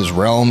 And his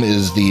realm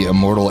is the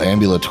Immortal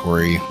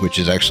Ambulatory, which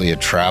is actually a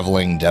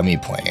traveling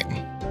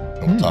demiplane.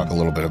 We'll talk a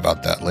little bit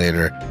about that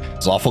later.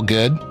 He's lawful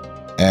good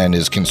and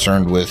is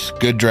concerned with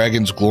good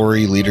dragons'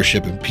 glory,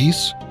 leadership, and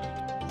peace.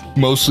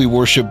 Mostly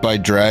worshipped by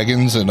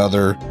dragons and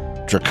other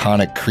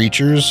draconic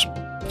creatures.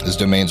 His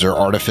domains are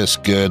artifice,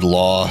 good,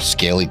 law,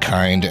 scaly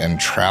kind, and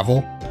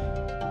travel.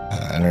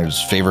 And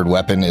his favored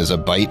weapon is a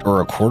bite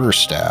or a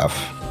quarterstaff.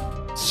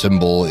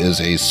 Symbol is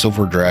a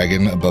silver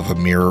dragon above a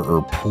mirror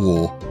or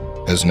pool.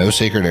 Has no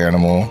sacred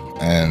animal,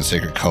 and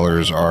sacred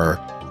colors are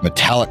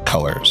metallic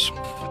colors.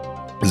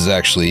 This is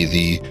actually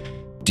the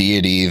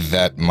deity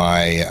that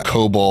my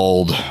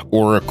kobold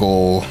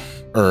oracle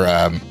or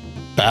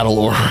battle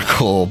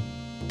oracle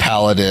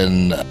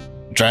paladin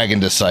dragon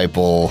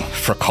disciple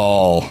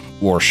Frakal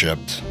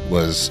worshipped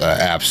was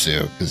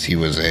Apsu, because he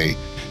was a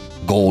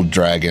gold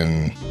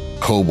dragon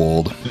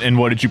kobold. And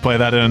what did you play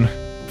that in?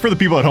 For the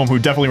people at home who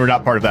definitely were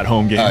not part of that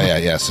home game. Oh,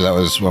 yeah. So that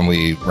was when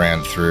we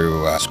ran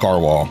through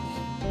Scarwall.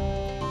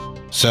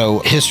 So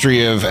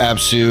history of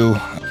Apsu,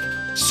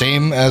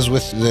 same as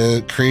with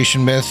the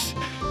creation myth.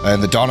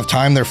 In the dawn of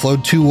time, there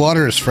flowed 2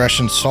 waters, fresh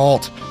and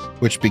salt,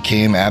 which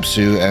became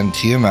Apsu and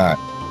Tiamat,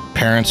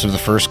 parents of the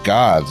first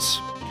gods.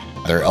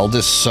 Their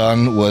eldest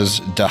son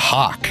was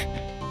Dahak,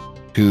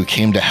 who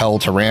came to hell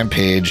to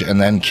rampage and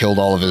then killed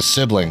all of his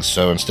siblings.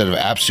 So instead of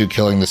Apsu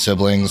killing the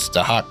siblings,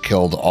 Dahak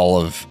killed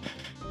all of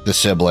the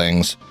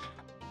siblings.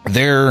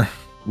 Their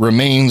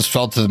remains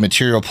fell to the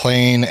material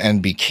plane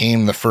and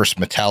became the first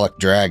metallic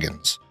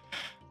dragons.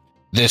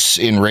 This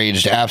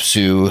enraged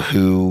Apsu,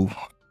 who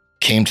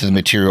came to the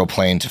material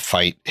plane to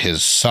fight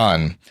his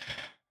son,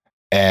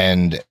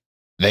 and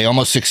they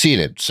almost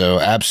succeeded. So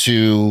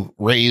Apsu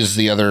raised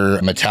the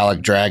other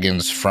metallic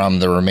dragons from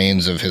the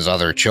remains of his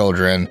other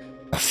children,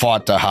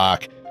 fought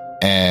Dahak,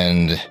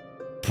 and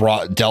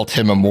dealt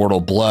him a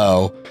mortal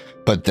blow.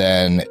 But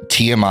then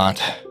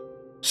Tiamat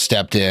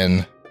stepped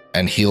in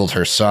and healed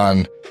her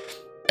son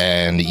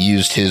and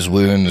used his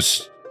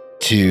wounds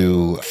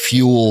to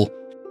fuel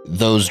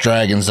those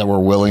dragons that were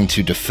willing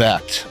to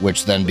defect,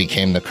 which then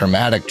became the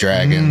chromatic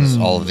dragons,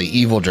 all of the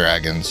evil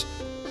dragons.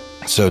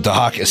 So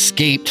Dahak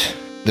escaped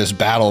this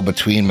battle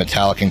between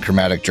metallic and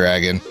chromatic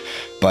dragon,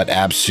 but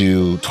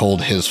Apsu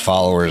told his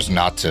followers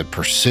not to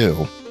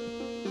pursue.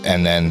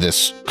 And then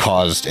this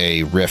caused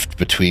a rift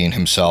between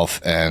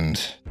himself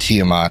and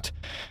Tiamat,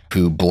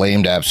 who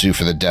blamed Apsu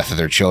for the death of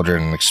their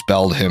children and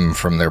expelled him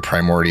from their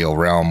primordial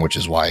realm, which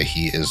is why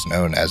he is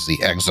known as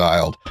the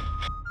Exiled.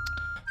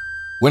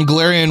 When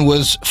Golarion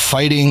was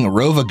fighting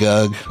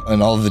Rovagug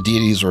and all of the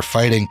deities were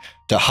fighting,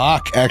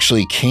 Dahak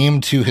actually came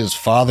to his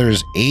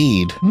father's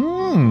aid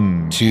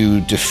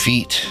to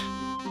defeat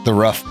the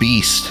rough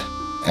beast.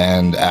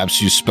 And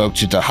Apsu spoke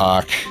to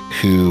Dahak,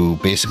 who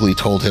basically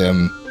told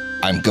him,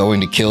 "I'm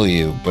going to kill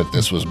you, but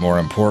this was more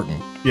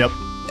important." Yep.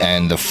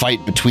 And the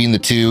fight between the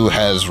two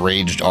has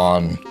raged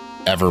on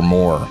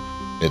evermore.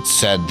 It's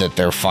said that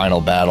their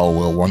final battle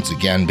will once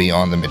again be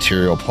on the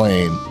material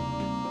plane.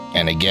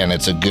 And again,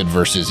 it's a good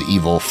versus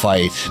evil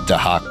fight,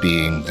 Dahak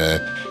being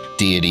the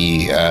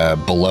deity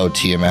below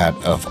Tiamat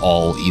of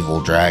all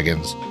evil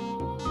dragons.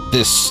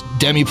 This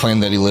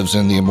demiplane that he lives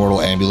in, the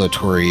Immortal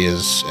Ambulatory,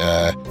 is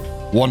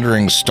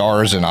wandering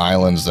stars and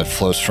islands that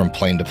floats from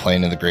plane to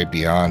plane in the great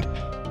beyond.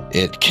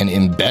 It can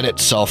embed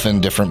itself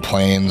in different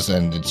planes,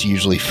 and it's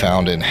usually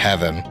found in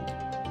heaven.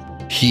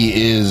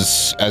 He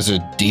is, as a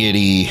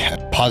deity,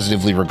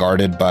 positively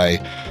regarded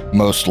by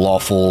most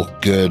lawful,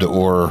 good,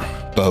 or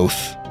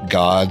both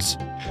gods.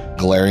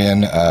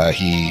 Galarian,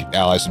 he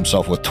allies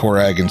himself with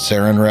Torag and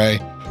Sarenrae,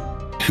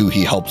 who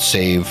he helped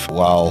save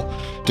while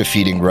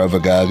defeating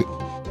Rovagug.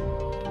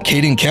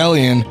 Caden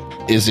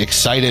Callian is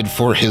excited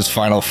for his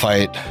final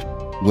fight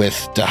with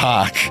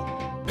Dahak,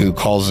 who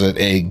calls it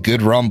a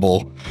good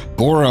rumble.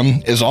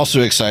 Gorum is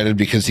also excited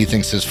because he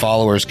thinks his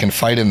followers can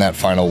fight in that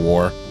final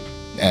war.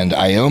 And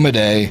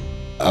Iomedae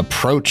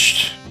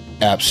approached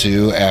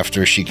Apsu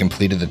after she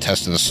completed the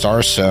test of the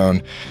Star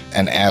Stone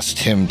and asked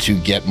him to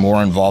get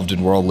more involved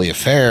in worldly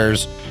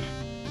affairs.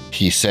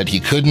 He said he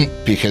couldn't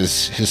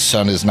because his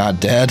son is not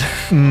dead.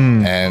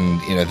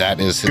 And, that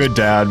is his good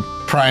dad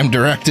prime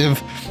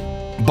directive.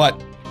 But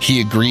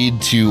he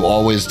agreed to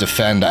always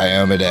defend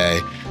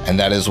Iomedae, and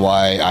that is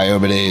why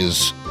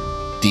Iomedae's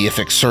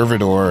deific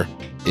servitor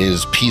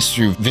is Peace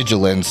Through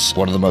Vigilance,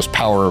 one of the most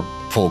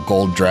powerful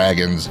gold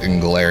dragons in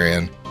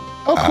Galarian.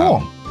 Oh,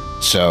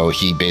 cool. So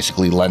he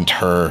basically lent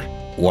her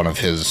one of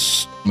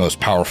his most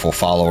powerful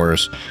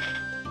followers.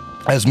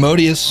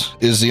 Asmodeus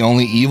is the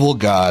only evil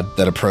god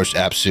that approached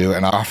Apsu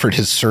and offered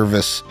his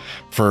service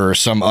for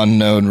some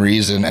unknown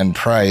reason and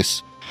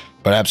price,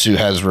 but Apsu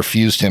has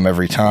refused him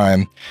every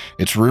time.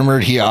 It's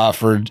rumored he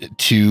offered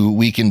to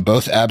weaken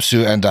both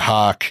Apsu and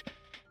Dahak,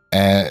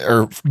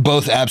 or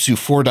both Apsu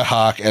for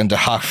Dahak and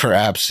Dahak for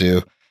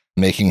Apsu,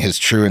 making his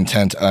true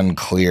intent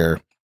unclear.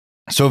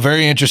 So,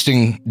 very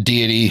interesting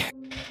deity.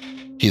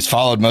 He's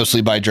followed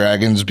mostly by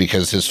dragons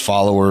because his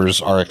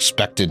followers are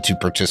expected to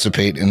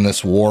participate in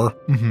this war.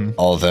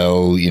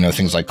 Although,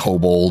 things like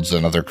kobolds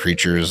and other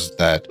creatures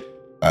that,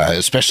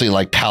 especially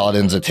like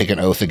paladins that take an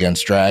oath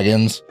against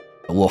dragons,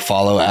 will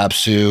follow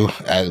Apsu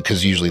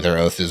because usually their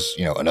oath is,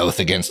 an oath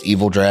against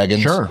evil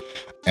dragons. Sure.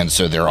 And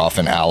so they're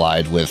often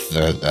allied with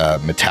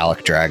the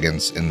metallic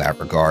dragons in that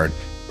regard.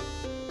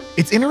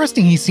 It's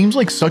interesting. He seems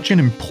like such an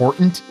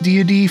important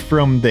deity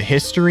from the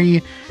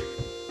history,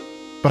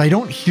 but I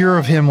don't hear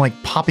of him like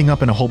popping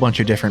up in a whole bunch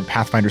of different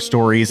Pathfinder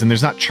stories. And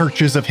there's not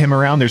churches of him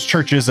around. There's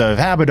churches of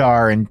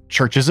Abadar and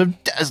churches of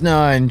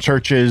Desna and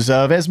churches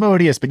of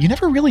Asmodeus, but you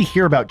never really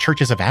hear about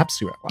churches of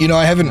Apsu.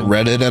 I haven't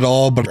read it at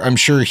all, but I'm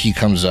sure he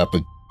comes up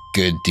a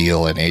good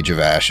deal in Age of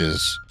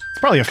Ashes. It's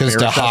probably a fair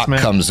assessment. Because Dahak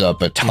comes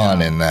up a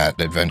ton in that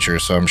adventure,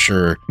 so I'm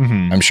sure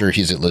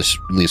he's at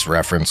least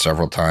referenced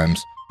several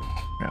times.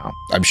 Yeah.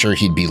 I'm sure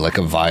he'd be like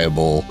a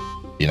viable,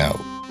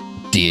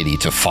 deity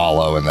to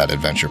follow in that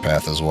adventure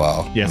path as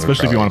well. Yeah,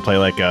 especially if you want to play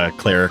like a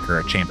cleric or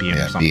a champion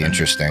or something. Be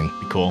interesting.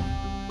 Be cool.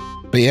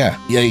 But yeah,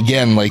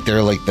 again, like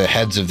they're like the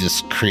heads of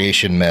this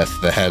creation myth,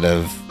 the head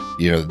of,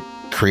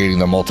 creating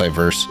the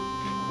multiverse.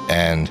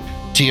 And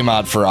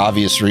Tiamat, for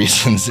obvious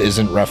reasons,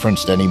 isn't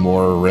referenced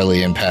anymore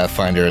really in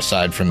Pathfinder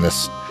aside from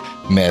this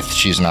myth.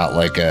 She's not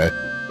like a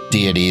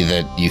deity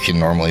that you can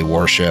normally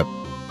worship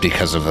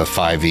because of the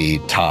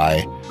 5e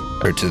tie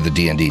or to the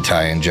D&D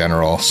tie in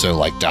general. So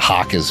like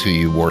Dahak is who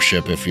you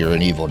worship if you're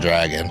an evil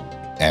dragon,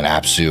 and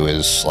Apsu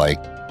is like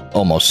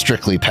almost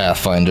strictly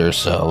Pathfinder,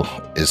 so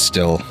is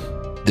still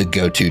the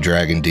go-to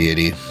dragon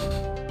deity.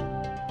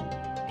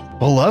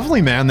 Well,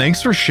 lovely, man.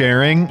 Thanks for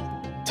sharing.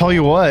 Tell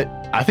you what,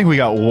 I think we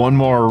got one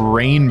more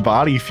rain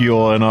body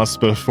fuel in us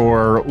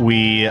before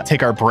we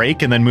take our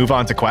break and then move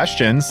on to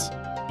questions.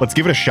 Let's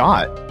give it a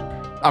shot.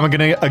 I'm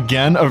going to,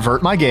 again,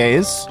 avert my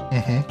gaze.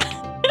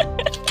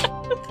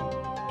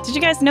 Did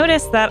you guys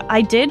notice that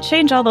I did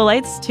change all the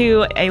lights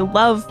to a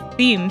love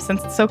theme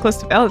since it's so close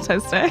to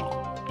Valentine's Day?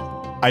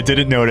 I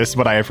didn't notice,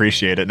 but I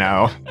appreciate it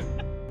now.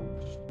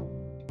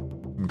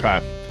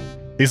 Okay.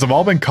 These have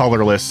all been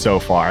colorless so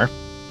far.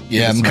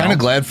 Yeah, I'm kind of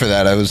glad for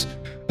that. I was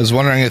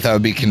wondering if that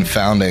would be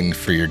confounding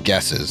for your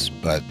guesses,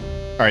 but...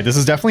 All right, this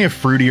is definitely a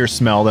fruitier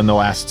smell than the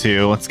last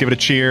two. Let's give it a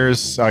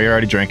cheers. Oh, you're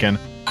already drinking.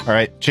 All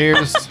right,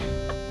 cheers.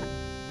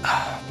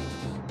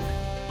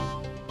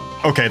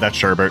 Okay, that's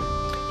sherbet.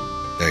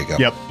 There you go.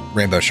 Yep.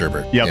 Rainbow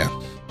sherbet. Yep.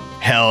 Yeah.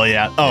 Hell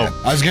yeah. Oh,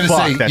 yeah. I was going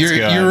to say,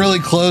 you're really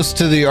close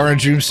to the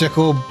orange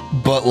dreamsicle,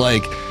 but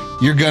like,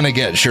 you're going to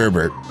get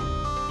sherbet.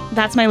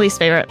 That's my least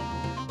favorite.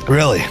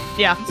 Really?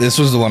 Yeah. This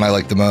was the one I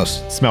liked the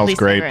most. Smells least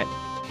great. favorite.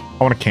 I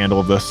want a candle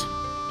of this.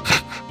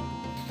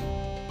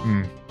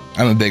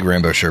 I'm a big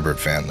rainbow sherbet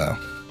fan, though.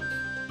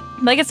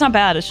 Like, it's not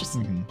bad. It's just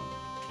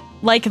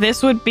like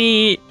this would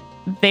be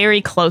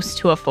very close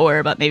to a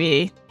 4, but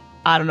maybe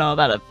I don't know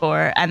about a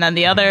 4. And then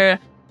the other,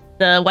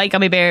 the white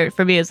gummy bear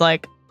for me is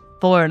like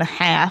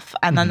 4.5,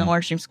 and then the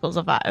orange dreamsicle is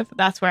a 5.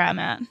 That's where I'm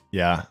at.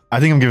 Yeah, I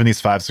think I'm giving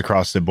these 5s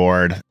across the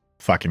board.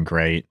 Fucking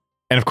great.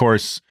 And of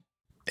course,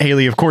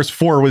 Haley,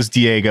 4 was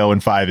Diego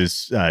and 5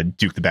 is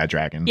Duke the Bad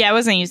Dragon. Yeah, I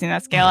wasn't using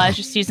that scale. I was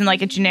just using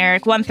like a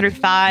generic 1 through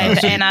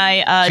 5, and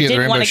I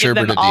didn't want to give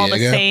them all the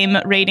same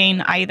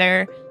rating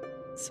either.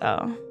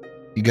 So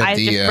You got I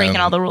was just breaking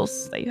all the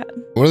rules that you had.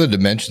 What are the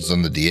dimensions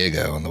on the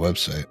Diego on the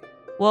website?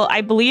 Well,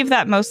 I believe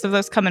that most of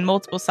those come in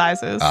multiple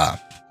sizes.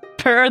 Ah.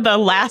 Per the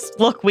last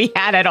look we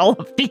had at all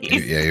of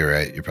these. Yeah, you're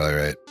right. You're probably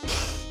right.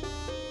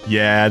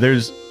 Yeah,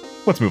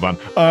 let's move on.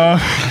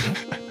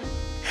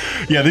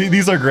 Yeah,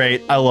 these are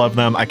great. I love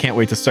them. I can't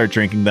wait to start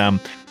drinking them.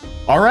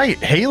 All right,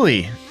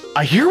 Haley,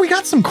 I hear we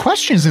got some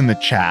questions in the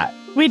chat.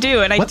 We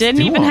do, and I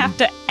didn't even have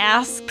to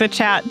ask the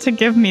chat to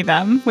give me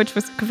them, which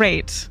was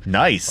great.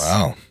 Nice.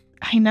 Wow.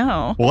 I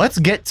know. Well, let's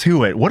get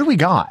to it. What do we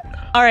got?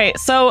 All right,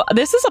 so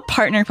this is a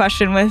partner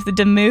question with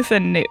Demuth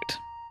and Newt.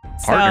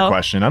 Partner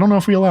question. I don't know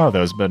if we allow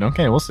those, but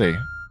okay, we'll see.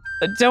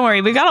 Don't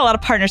worry, we've got a lot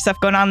of partner stuff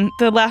going on.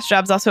 The last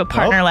job's also a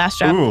partner last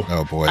job. Ooh.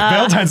 Oh boy.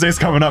 Valentine's Day's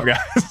coming up, guys.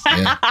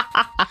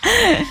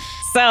 Yeah.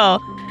 So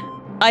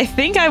I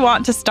think I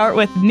want to start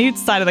with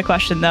Newt's side of the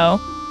question, though.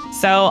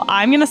 So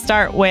I'm going to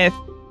start with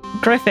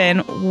Griffin.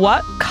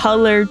 What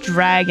color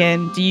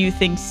dragon do you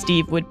think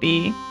Steve would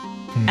be?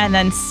 And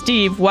then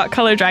Steve, what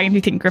color dragon do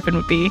you think Griffin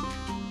would be?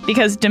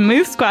 Because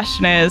Demuth's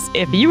question is,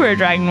 if you were a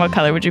dragon, what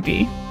color would you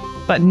be?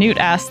 But Newt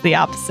asked the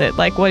opposite.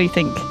 Like, what do you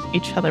think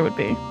each other would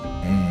be?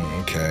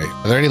 Okay.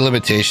 Are there any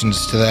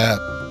limitations to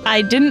that?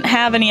 I didn't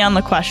have any on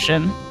the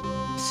question.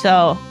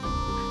 So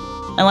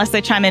unless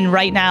they chime in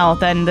right now,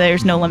 then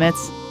there's no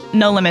limits.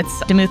 No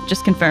limits. Demuth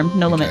just confirmed.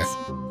 No limits.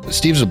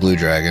 Steve's a blue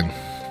dragon.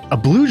 A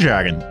blue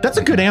dragon. That's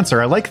a good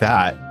answer. I like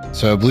that.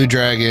 So a blue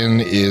dragon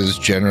is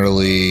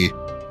generally,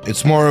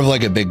 it's more of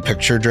like a big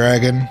picture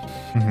dragon.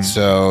 Mhm.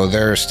 So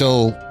they're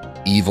still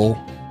evil.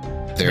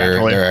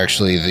 Naturally. They're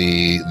actually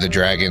the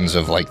dragons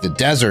of like the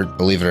desert,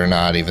 believe it or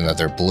not, even though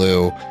they're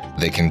blue.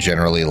 They can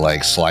generally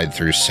like slide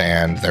through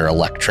sand. They're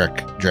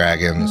electric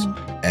dragons.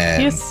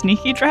 And He a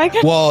sneaky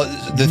dragon? well,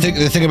 the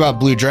thing about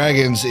blue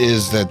dragons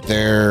is that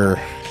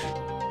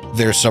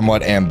they're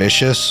somewhat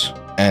ambitious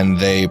and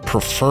they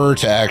prefer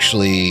to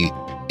actually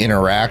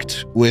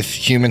interact with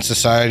human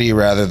society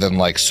rather than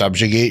like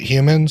subjugate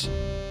humans.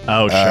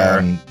 Oh,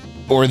 sure.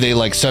 Or they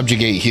like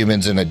subjugate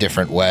humans in a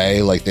different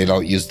way. Like they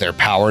don't use their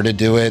power to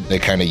do it. They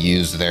kind of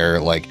use their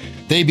like,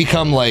 they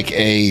become like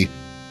a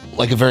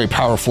very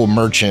powerful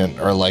merchant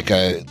or like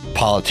a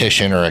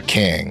politician or a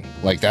king.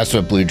 Like that's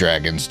what blue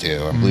dragons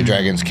do. And blue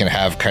dragons can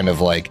have kind of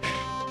like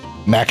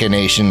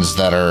machinations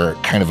that are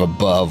kind of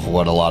above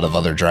what a lot of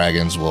other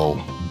dragons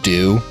will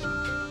do.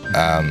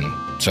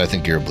 So I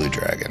think you're a blue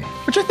dragon.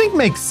 Which I think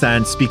makes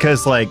sense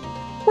because, like,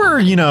 we're,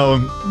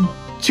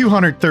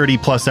 230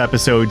 plus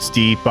episodes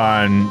deep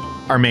on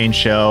our main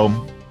show,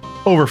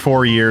 over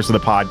 4 years of the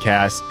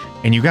podcast,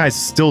 and you guys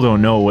still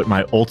don't know what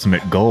my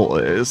ultimate goal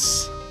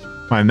is.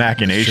 My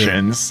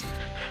machinations.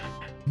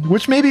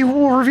 Which maybe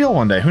we'll reveal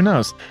one day. Who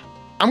knows?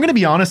 I'm going to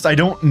be honest, I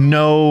don't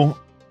know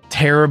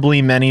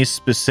terribly many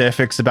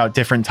specifics about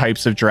different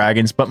types of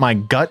dragons, but my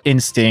gut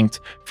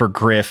instinct for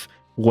Griff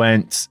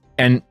went,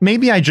 and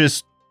maybe I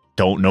just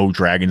don't know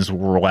dragons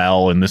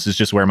well, and this is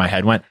just where my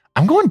head went.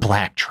 I'm going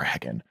black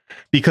dragon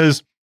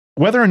because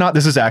whether or not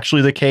this is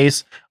actually the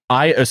case,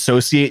 I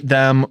associate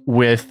them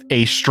with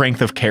a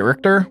strength of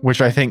character,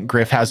 which I think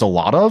Griff has a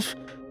lot of.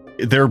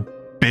 They're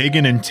big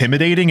and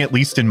intimidating, at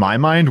least in my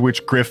mind,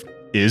 which Griff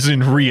is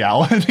in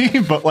reality.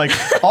 But like,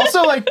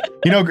 also like,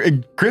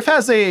 Griff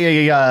has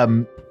he's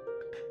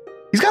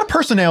got a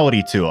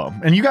personality to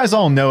him, and you guys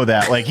all know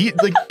that. Like he,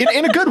 like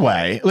in a good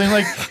way,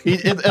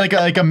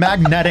 like a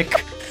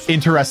magnetic,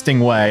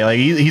 interesting way. Like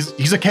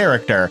he's a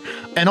character,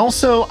 and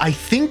also I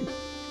think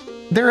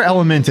their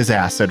element is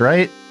acid,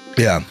 right?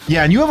 Yeah.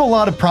 Yeah, and you have a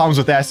lot of problems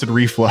with acid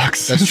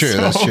reflux. That's true.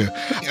 That's true.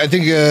 I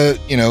think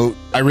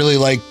I really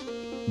like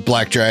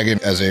Black Dragon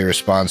as a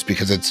response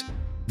because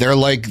they're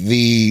like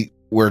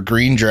where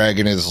Green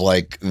Dragon is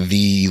like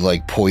the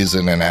like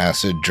poison and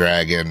acid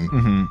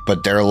dragon,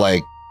 but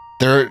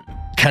they're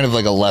kind of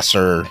like a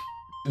lesser.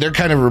 They're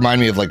kind of remind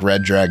me of like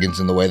red dragons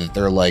in the way that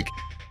they're like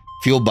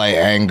fueled by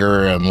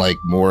anger and like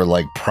more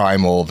like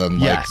primal than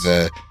like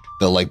the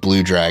like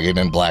blue dragon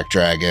and black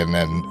dragon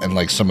and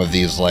like some of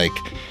these like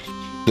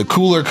the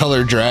cooler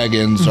colored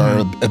dragons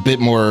are a bit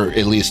more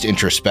at least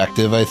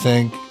introspective, I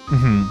think.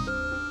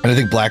 And I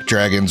think black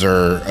dragons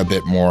are a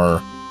bit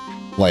more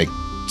like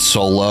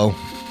solo.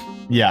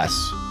 Yes.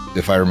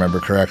 If I remember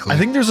correctly. I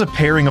think there's a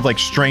pairing of like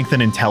strength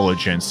and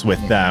intelligence with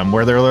them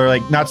where they're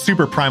like not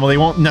super primal. They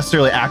won't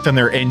necessarily act on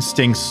their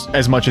instincts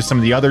as much as some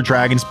of the other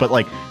dragons, but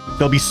like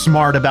they'll be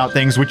smart about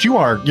things, which you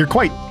are. You're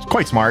quite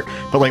smart,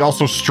 but like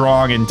also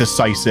strong and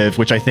decisive,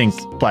 which I think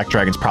black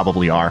dragons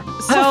probably are.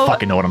 I don't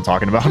fucking know what I'm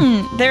talking about.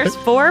 There's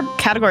 4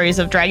 categories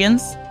of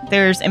dragons.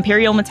 There's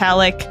Imperial,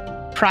 Metallic,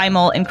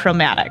 Primal, and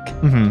Chromatic.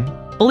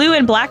 Blue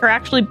and black are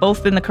actually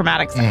both in the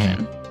chromatic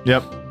section.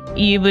 Yep.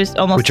 You was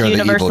almost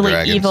universally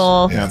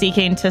evil, Yeah.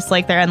 seeking to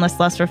slake their endless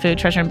lust for food,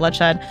 treasure, and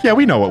bloodshed. Yeah,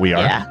 we know what we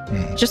are.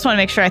 Yeah. Just want to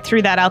make sure I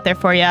threw that out there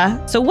for you.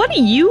 So what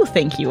do you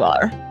think you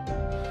are?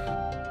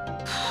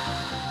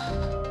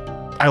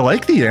 I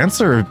like the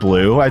answer of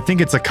blue. I think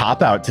it's a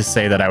cop-out to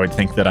say that I would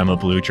think that I'm a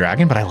blue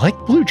dragon, but I like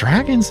blue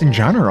dragons in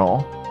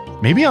general.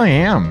 Maybe I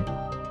am.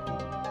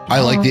 I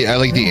like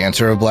the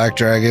answer of black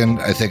dragon.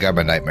 I think I'm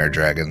a nightmare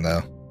dragon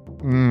though.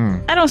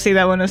 I don't see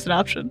that one as an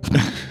option.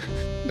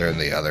 They're in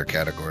the other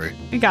category.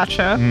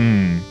 Gotcha.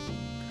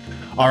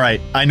 All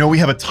right. I know we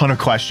have a ton of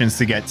questions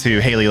to get to.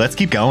 Haley, let's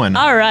keep going.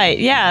 All right.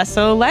 Yeah.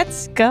 So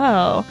let's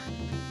go.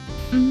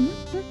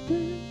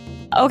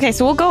 Okay,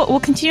 so we'll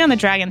continue on the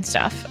dragon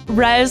stuff.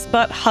 Rez,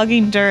 but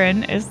Hugging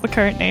Durin is the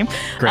current name.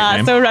 Great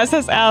name. So Rez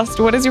has asked,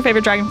 what is your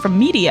favorite dragon from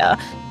media?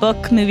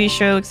 Book, movie,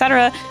 show,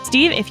 etc.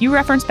 Steve, if you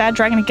reference Bad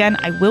Dragon again,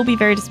 I will be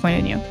very disappointed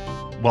in you.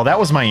 Well, that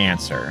was my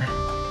answer.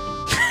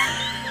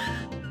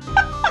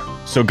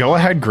 So go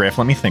ahead, Griff.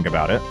 Let me think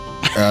about it.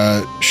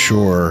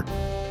 Sure.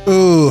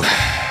 Ooh,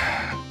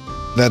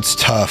 that's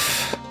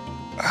tough.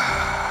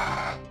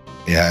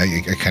 Yeah,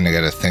 I kind of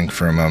got to think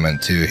for a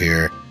moment too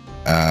here.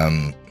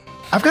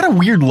 I've got a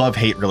weird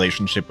love-hate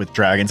relationship with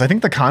dragons. I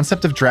think the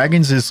concept of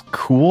dragons is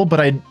cool, but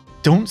I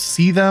don't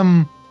see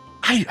them.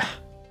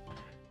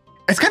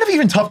 It's kind of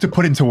even tough to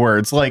put into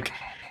words. Like,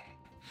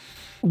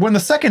 when the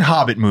second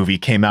Hobbit movie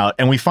came out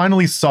and we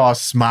finally saw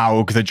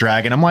Smaug the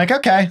dragon, I'm like,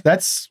 okay,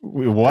 that's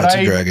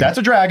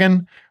a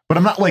dragon. But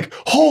I'm not like,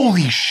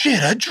 holy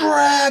shit, a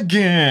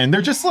dragon.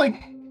 They're just like,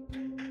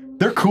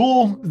 they're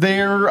cool.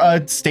 They're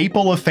a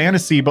staple of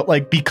fantasy, but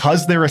like,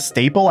 because they're a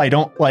staple, I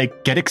don't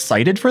like get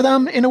excited for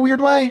them in a weird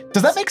way.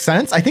 Does that make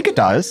sense? I think it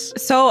does.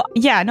 So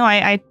yeah, no,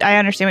 I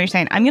understand what you're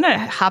saying. I'm going to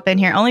hop in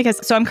here only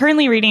because, so I'm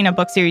currently reading a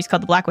book series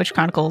called The Black Witch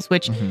Chronicles,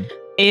 which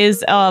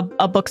is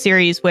a book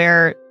series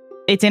where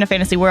it's in a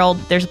fantasy world.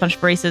 There's a bunch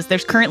of races.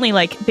 There's currently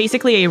like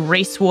basically a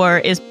race war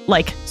is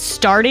like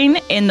starting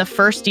in the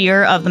first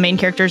year of the main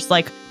character's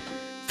like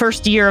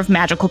first year of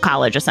magical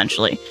college,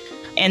 essentially.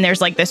 And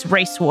there's like this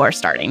race war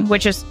starting,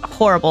 which is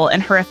horrible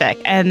and horrific.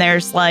 And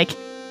there's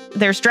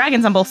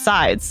dragons on both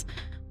sides.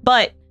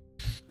 But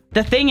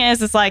the thing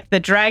is like the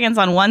dragons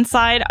on one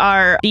side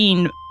are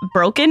being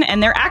broken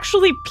and they're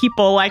actually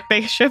people. Like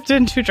they shift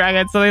into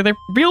dragons. So they're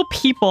real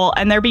people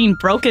and they're being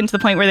broken to the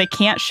point where they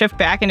can't shift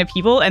back into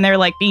people and they're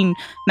like being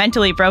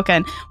mentally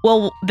broken.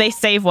 Well, they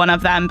save one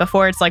of them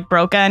before it's like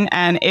broken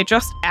and it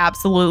just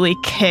absolutely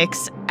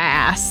kicks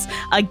ass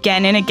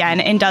again and again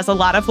and does a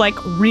lot of like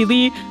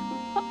really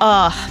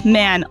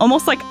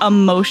almost like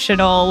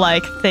emotional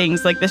like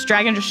things. Like this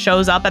dragon just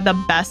shows up at the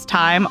best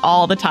time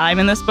all the time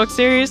in this book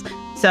series.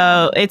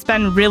 So it's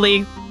been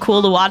really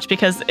cool to watch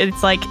because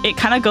it's like it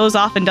kind of goes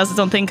off and does its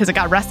own thing because it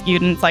got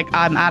rescued and it's like,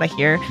 I'm out of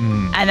here.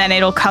 And then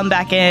it'll come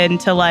back in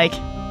to like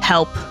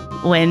help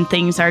when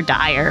things are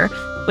dire,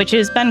 which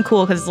has been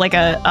cool because it's like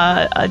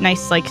a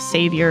nice like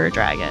savior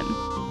dragon.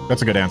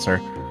 That's a good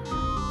answer.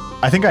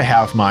 I think I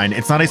have mine.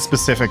 It's not a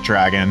specific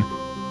dragon,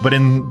 but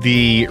in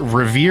the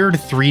revered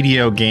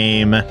 3DO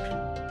game,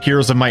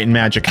 Heroes of Might and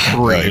Magic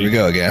 3. Oh, here we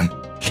go again.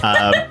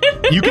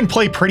 You can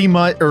play pretty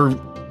much, or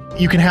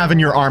you can have in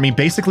your army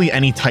basically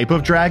any type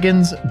of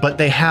dragons, but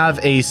they have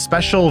a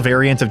special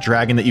variant of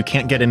dragon that you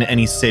can't get in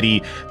any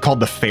city called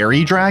the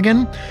Fairy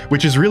Dragon,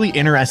 which is really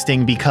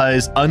interesting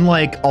because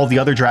unlike all the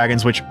other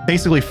dragons, which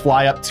basically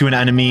fly up to an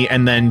enemy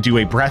and then do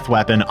a breath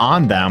weapon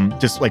on them,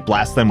 just like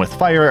blast them with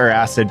fire or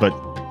acid, but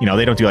you know,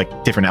 they don't do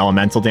like different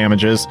elemental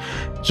damages,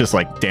 just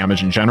like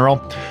damage in general.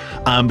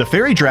 The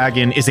Fairy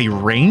Dragon is a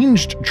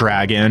ranged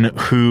dragon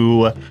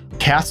who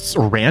casts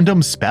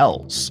random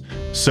spells.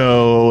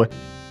 So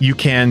you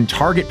can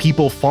target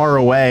people far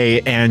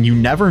away and you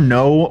never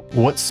know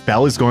what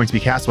spell is going to be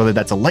cast, whether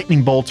that's a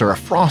lightning bolt or a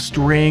frost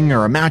ring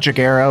or a magic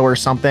arrow or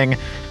something.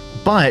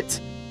 But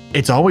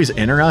it's always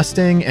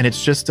interesting and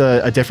it's just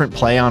a different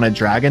play on a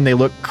dragon. They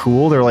look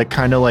cool. They're like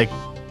kind of like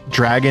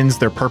dragons.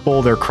 They're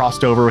purple. They're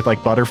crossed over with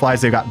like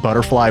butterflies. They've got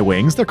butterfly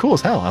wings. They're cool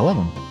as hell. I love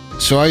them.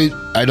 So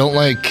I don't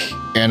like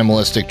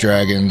animalistic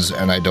dragons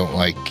and I don't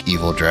like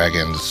evil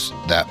dragons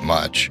that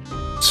much.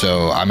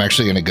 So I'm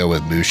actually going to go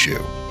with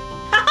Mushu.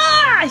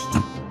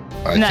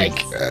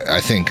 I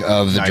think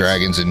of the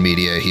dragons in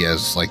media, he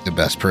has like the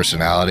best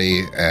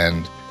personality,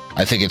 and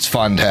I think it's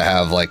fun to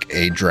have like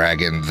a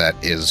dragon that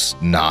is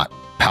not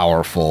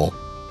powerful,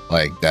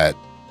 like that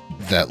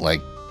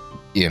like,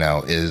 you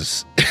know,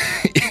 is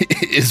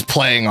is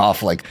playing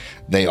off like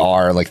they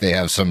are, like they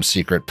have some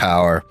secret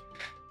power.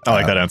 I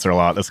like that answer a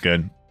lot. That's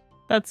good.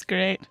 That's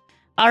great.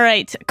 All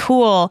right,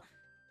 cool.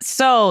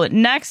 So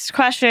next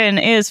question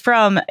is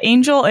from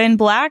Angel in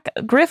Black.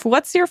 Griff,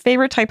 what's your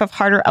favorite type of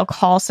harder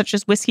alcohol, such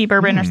as whiskey,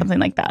 bourbon, or something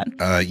like that?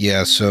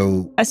 Yeah,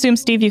 so... I assume,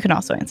 Steve, you can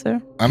also answer.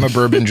 I'm a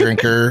bourbon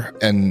drinker,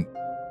 and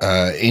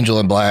Angel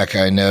in Black,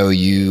 I know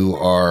you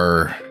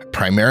are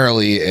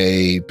primarily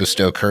a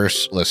Bestow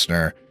Curse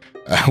listener.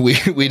 We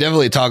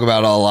definitely talk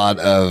about a lot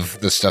of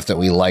the stuff that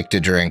we like to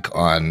drink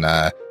on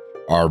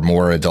our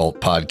more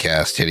adult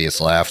podcast, Hideous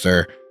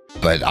Laughter,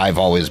 but I've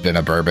always been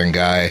a bourbon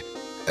guy.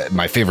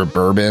 My favorite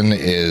bourbon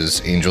is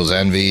Angel's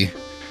Envy.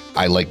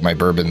 I like my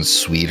bourbon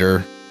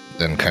sweeter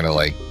than kind of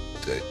like,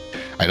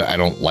 I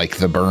don't like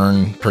the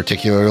burn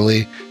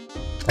particularly.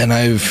 And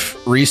I've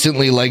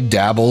recently like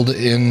dabbled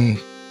in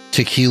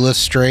tequila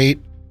straight.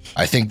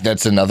 I think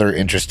that's another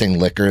interesting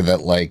liquor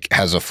that like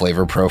has a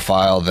flavor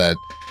profile that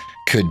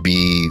could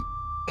be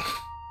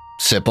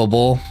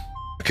sippable,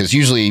 because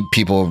usually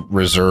people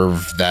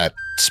reserve that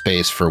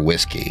space for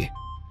whiskey.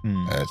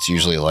 It's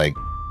usually like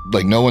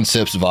no one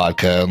sips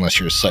vodka unless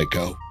you're a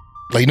psycho.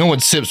 Like no one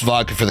sips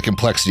vodka for the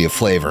complexity of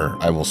flavor,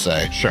 I will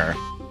say. Sure.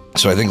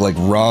 So I think like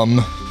rum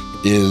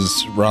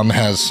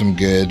has some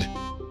good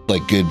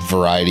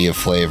variety of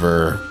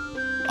flavor.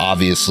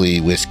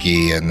 Obviously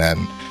whiskey, and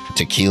then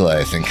tequila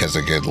I think has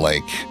a good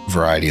like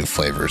variety of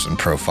flavors and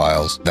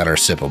profiles that are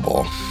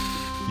sippable.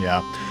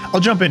 Yeah. I'll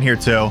jump in here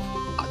too.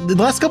 The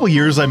last couple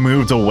years I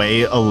moved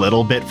away a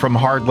little bit from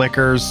hard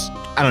liquors.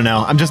 I don't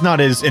know. I'm just not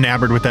as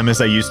enamored with them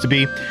as I used to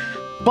be.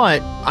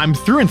 But I'm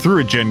through and through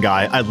a gin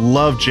guy. I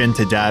love gin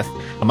to death.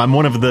 I'm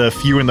one of the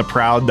few in the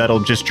proud that'll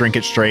just drink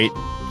it straight.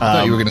 I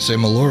thought you were going to say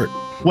Malort.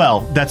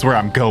 Well, that's where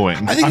I'm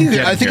going. I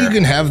think you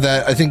can have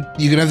that. I think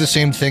you can have the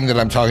same thing that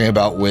I'm talking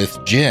about with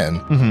gin,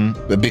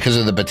 but because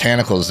of the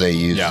botanicals they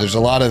use. Yeah. There's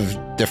a lot of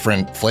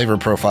different flavor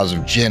profiles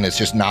of gin. It's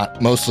just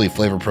not mostly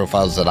flavor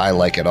profiles that I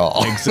like at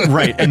all.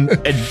 Right. And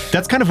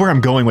that's kind of where I'm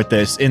going with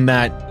this, in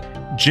that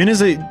gin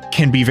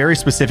can be very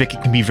specific.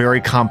 It can be very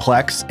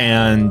complex.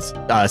 And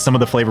some of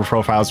the flavor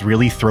profiles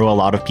really throw a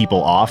lot of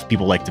people off.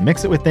 People like to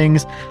mix it with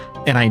things.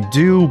 And I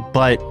do,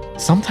 but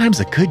sometimes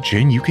a good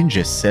gin, you can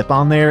just sip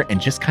on there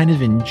and just kind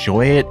of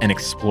enjoy it and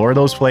explore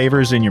those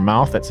flavors in your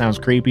mouth. That sounds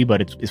creepy,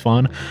 but it's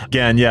fun.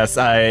 Again, yes,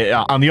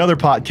 on the other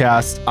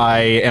podcast, I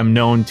am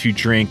known to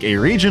drink a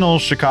regional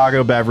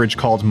Chicago beverage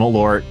called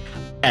Malort.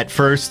 At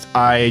first,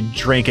 I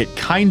drank it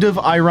kind of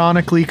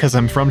ironically because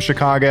I'm from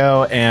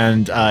Chicago,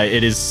 and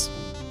it is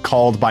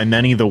called by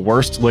many the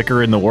worst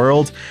liquor in the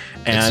world.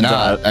 And it's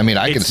not. I mean,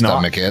 I can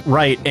stomach it.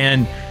 Right,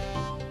 and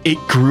it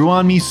grew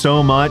on me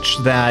so much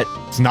that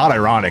it's not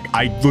ironic.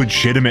 I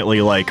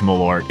legitimately like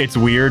Malort. It's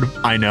weird,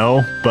 I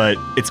know, but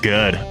it's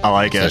good. I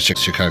like it. That's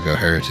Chicago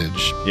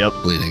heritage. Yep.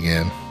 Bleeding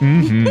in.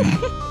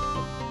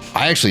 Mm-hmm.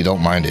 I actually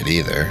don't mind it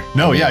either.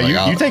 No, I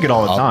mean, you take it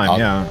all the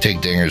time. I'll take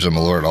dingers of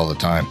Malort all the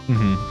time.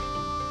 Mm-hmm.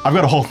 I've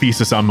got a whole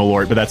thesis on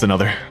Malort, but that's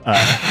another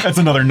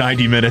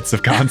 90 minutes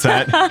of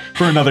content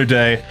for another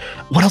day.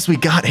 What else we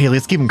got, Haley?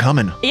 Let's keep them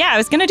coming. Yeah, I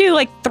was going to do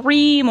like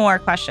 3 more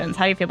questions.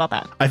 How do you feel about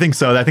that? I think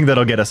so. I think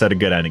that'll get us at a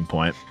good ending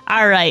point.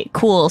 All right,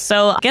 cool.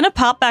 So I'm going to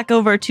pop back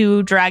over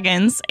to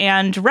dragons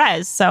and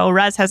Rez. So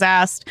Rez has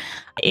asked,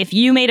 if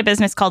you made a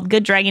business called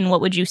Good Dragon, what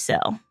would you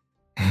sell?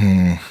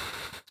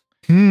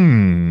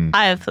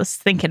 I was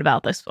thinking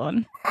about this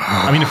one.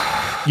 I mean,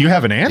 if you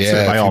have an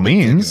answer, by all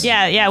means.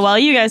 Yeah. Well,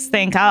 you guys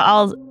think.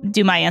 I'll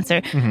do my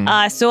answer.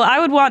 Mm-hmm. So I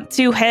would want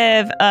to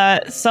have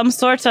some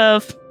sort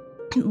of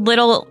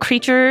little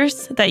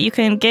creatures that you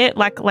can get,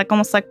 like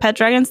almost like pet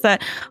dragons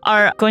that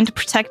are going to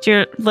protect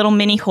your little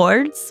mini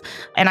hordes.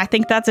 And I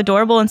think that's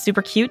adorable and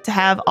super cute to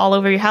have all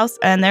over your house.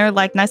 And they're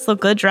like nice little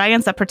good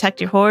dragons that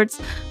protect your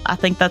hordes. I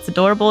think that's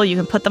adorable. You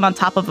can put them on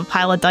top of a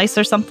pile of dice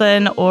or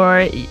something,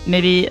 or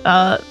maybe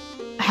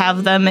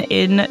have them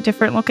in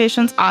different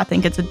locations. I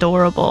think it's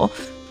adorable.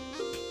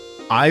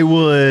 I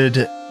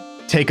would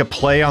take a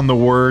play on the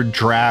word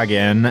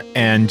dragon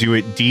and do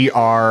it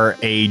DRAGGIN.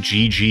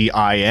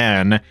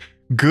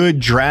 Good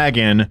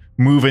dragon,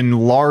 moving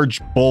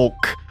large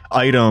bulk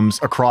items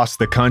across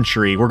the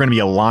country. We're going to be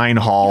a line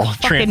haul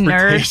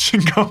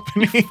transportation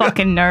company.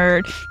 Fucking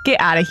nerd. Get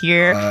out of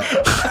here.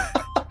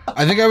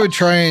 I think I would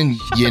try and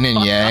yin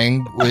and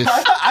yang with...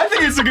 I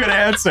think it's a good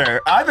answer.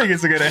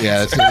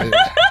 Yeah,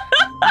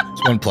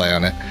 it's one play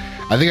on it.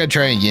 I think I'd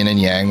try and yin and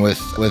yang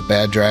with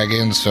bad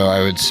dragons. So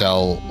I would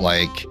sell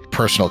like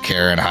personal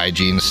care and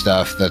hygiene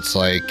stuff that's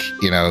like,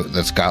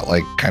 that's got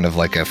like kind of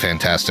like a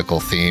fantastical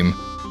theme.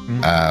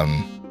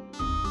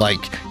 Like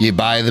you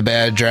buy the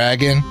bad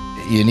dragon,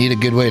 you need a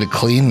good way to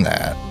clean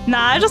that.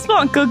 Nah, I just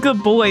want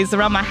good boys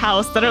around my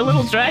house that are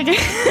little dragons.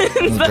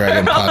 Little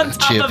dragon on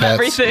top of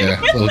everything.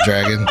 Yeah, little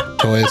dragon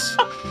toys.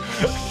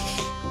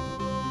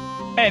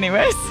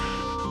 Anyways,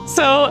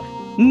 so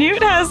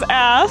Newt has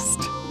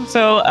asked.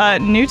 So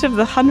Newt of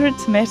the 100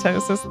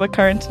 Tomatoes is the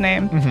current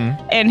name.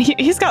 Mm-hmm. And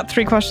he's got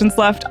 3 questions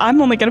left.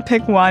 I'm only going to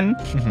pick one.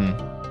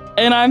 Mm-hmm.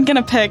 And I'm going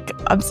to pick,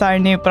 I'm sorry,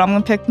 Newt, but I'm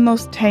going to pick the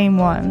most tame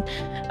one,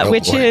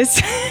 which is,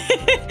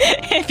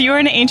 if you were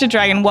an ancient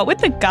dragon, what would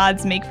the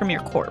gods make from your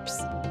corpse?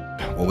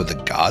 What would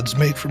the gods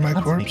make from my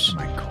corpse?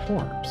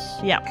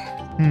 Yeah.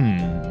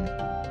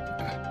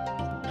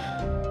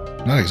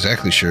 Not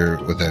exactly sure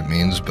what that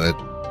means, but...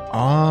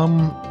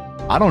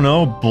 I don't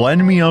know,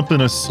 blend me up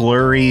in a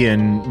slurry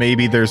and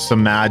maybe there's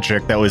some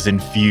magic that was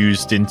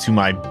infused into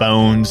my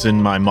bones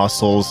and my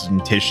muscles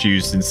and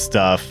tissues and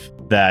stuff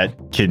that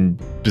can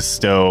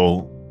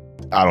bestow,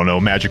 I don't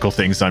know, magical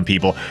things on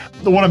people.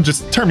 The one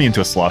turn me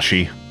into a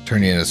slushy.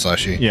 Turn you into a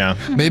slushy? Yeah.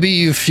 Maybe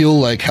you fuel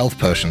like health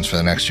potions for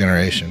the next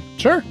generation.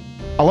 Sure.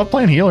 I love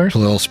playing healers. A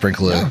little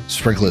sprinkle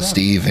of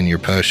Steve in your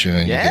potion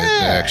and you get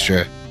the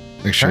extra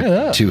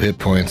 2 hit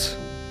points.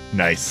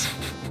 Nice.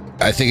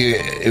 I think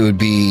it would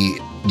be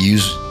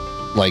used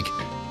like,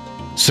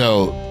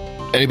 so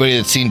anybody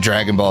that's seen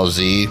Dragon Ball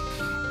Z,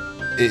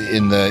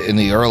 in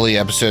the early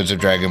episodes of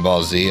Dragon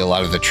Ball Z, a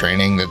lot of the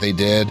training that they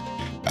did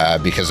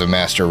because of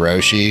Master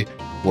Roshi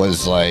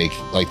was like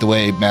the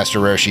way Master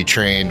Roshi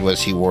trained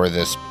was he wore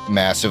this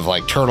massive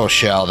like turtle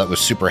shell that was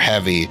super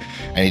heavy,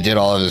 and he did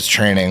all of his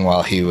training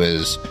while he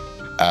was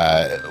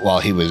while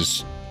he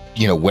was,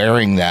 you know,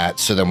 wearing that.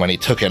 So then when he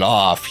took it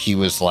off, he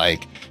was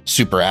like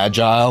super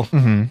agile.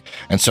 Mm-hmm.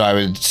 And so I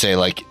would say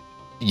like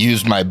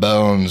used my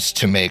bones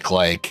to make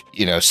like,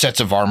 you know, sets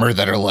of armor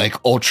that are like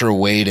ultra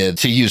weighted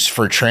to use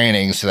for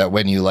training, so that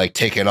when you like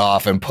take it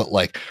off and put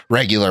like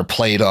regular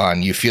plate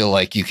on, you feel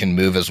like you can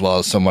move as well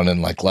as someone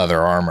in like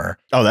leather armor.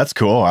 Oh, that's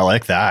cool. I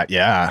like that.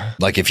 Yeah.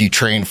 Like if you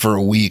train for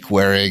a week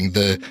wearing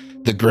the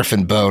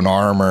Griffin bone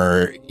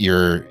armor,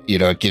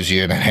 it gives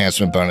you an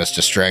enhancement bonus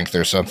to strength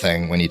or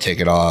something when you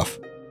take it off.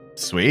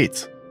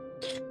 Sweet.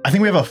 I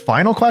think we have a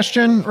final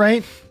question,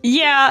 right?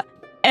 Yeah.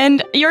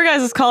 And your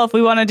guys' call if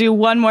we want to do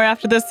one more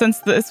after this, since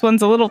this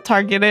one's a little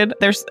targeted.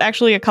 There's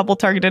actually a couple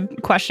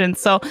targeted questions.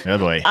 So, Good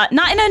boy.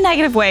 Not in a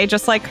negative way,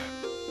 just like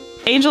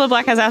Angela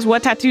Black has asked,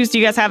 what tattoos do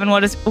you guys have and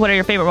what are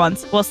your favorite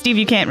ones? Well, Steve,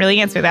 you can't really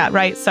answer that,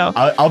 right? So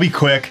I'll be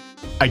quick.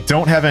 I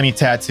don't have any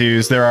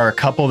tattoos. There are a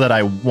couple that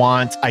I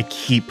want. I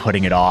keep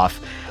putting it off.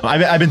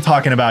 I've been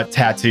talking about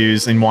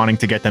tattoos and wanting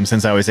to get them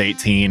since I was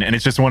 18. And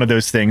it's just one of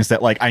those things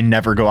that like I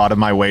never go out of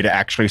my way to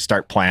actually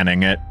start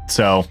planning it.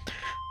 So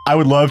I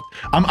would love,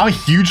 I'm a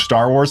huge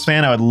Star Wars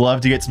fan. I would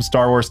love to get some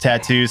Star Wars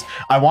tattoos.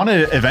 I want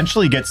to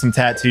eventually get some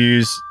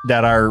tattoos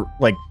that are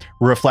like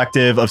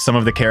reflective of some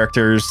of the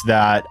characters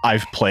that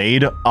I've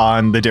played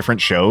on the different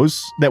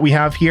shows that we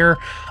have here.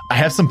 I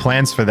have some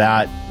plans for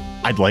that.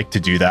 I'd like to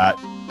do that.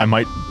 I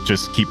might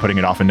just keep putting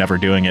it off and never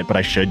doing it, but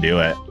I should do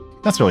it.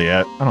 That's really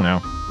it. I don't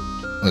know.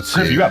 Let's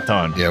Chris, see. you got a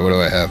ton. Yeah, what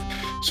do I have?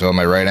 So on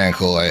my right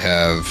ankle, I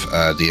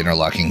have the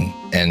interlocking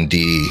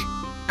ND,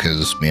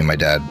 because me and my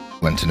dad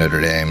went to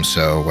Notre Dame.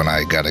 So when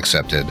I got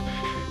accepted,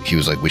 he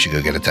was like, we should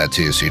go get a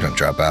tattoo so you don't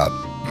drop out.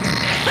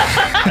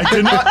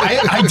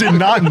 I did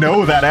not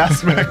know that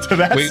aspect of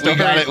that We story.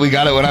 got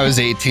it when I was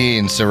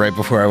 18, so right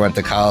before I went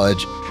to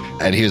college.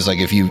 And he was like,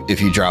 if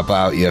you drop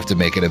out, you have to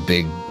make it a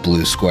big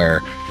blue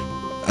square.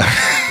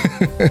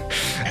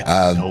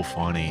 That's so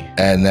funny.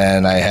 And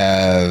then I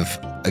have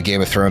a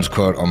Game of Thrones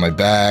quote on my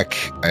back.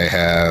 I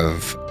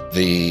have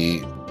the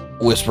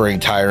Whispering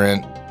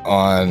Tyrant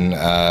on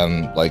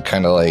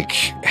kind of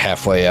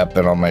halfway up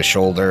and on my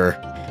shoulder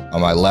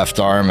on my left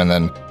arm. And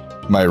then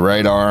my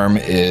right arm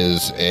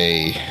is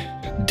a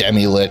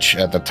Demi-Lich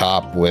at the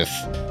top with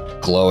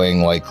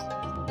glowing like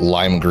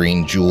lime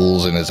green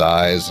jewels in his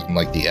eyes, and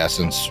like the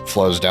essence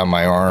flows down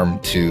my arm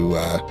to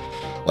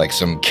like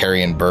some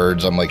carrion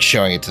birds. I'm like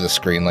showing it to the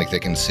screen like they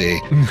can see.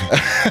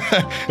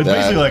 It's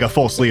basically like a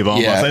full sleeve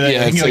almost. Yeah,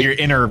 I think like, your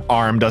inner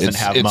arm doesn't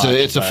have much.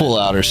 It's a full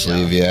outer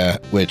sleeve, yeah,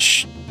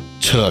 which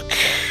took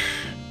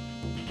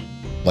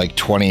like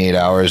 28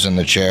 hours in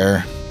the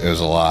chair. It was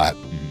a lot.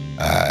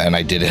 And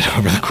I did it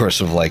over the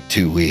course of like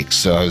 2 weeks.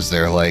 So I was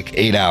there like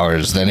 8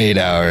 hours, then 8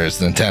 hours,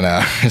 then 10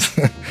 hours.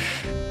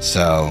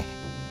 So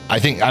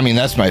I mean,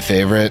 that's my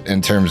favorite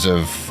in terms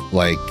of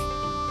like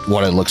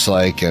what it looks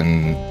like.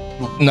 And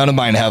none of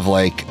mine have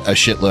like a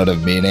shitload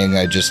of meaning.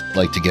 I just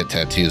like to get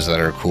tattoos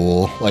that are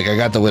cool. Like I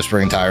got the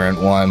Whispering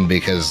Tyrant one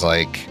because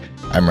like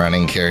I'm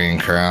running Carrion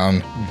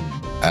Crown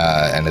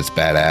and it's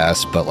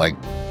badass, but like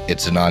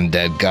it's an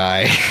undead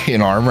guy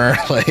in armor.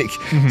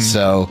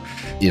 So,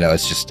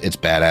 it's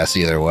badass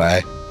either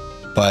way.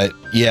 But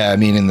yeah, I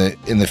mean, in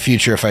the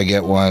future, if I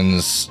get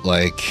ones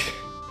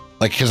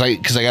because I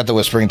got the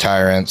Whispering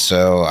Tyrant,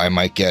 so I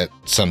might get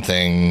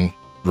something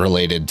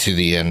related to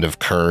the end of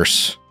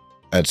Curse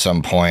at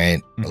some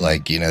point.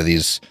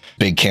 These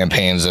big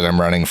campaigns that I'm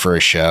running for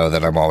a show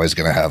that I'm always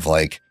going to have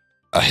like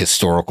a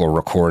historical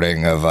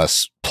recording of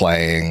us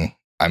playing.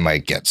 I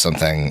might get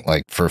something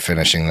like for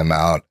finishing them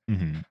out.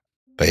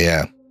 But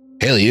yeah.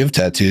 Haley, you have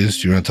tattoos.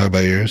 Do you want to talk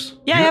about yours?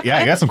 Yeah,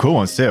 I got some cool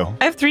ones too.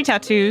 I have 3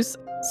 tattoos.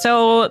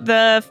 So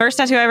the first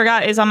tattoo I ever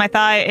got is on my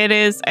thigh. It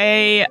is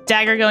a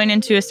dagger going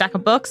into a stack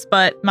of books,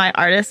 but my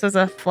artist was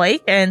a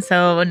flake, and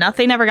so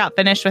nothing ever got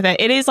finished with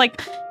it. It is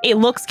like, it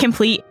looks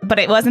complete, but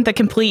it wasn't the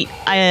complete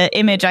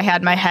image I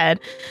had in my head.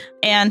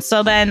 And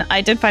so then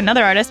I did find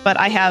another artist, but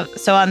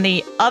so on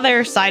the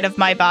other side of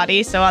my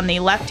body, so on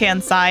the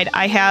left-hand side,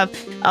 I have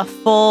a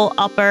full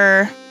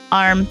upper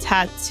arm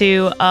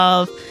tattoo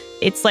of,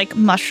 it's like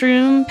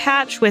mushroom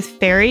patch with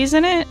fairies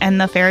in it, and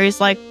the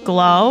fairies like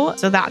glow.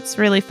 So that's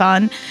really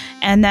fun.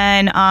 And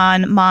then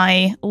on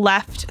my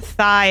left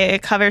thigh,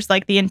 it covers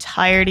like the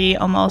entirety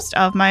almost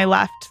of my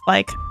left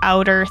like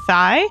outer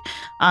thigh.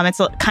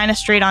 It's kind of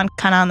straight on,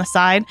 kind of on the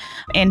side.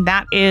 And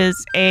that is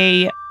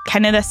a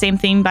kind of the same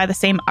thing by the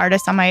same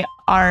artist on my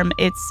arm.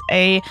 It's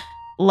a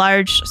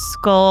large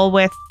skull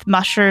with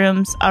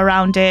mushrooms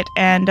around it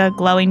and a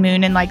glowing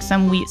moon and like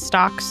some wheat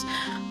stalks.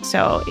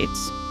 So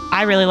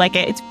I really like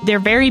it. They're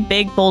very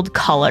big, bold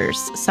colors.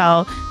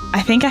 So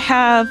I think I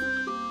have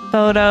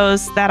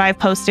photos that I've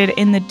posted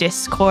in the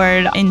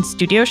Discord in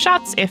studio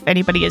shots if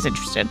anybody is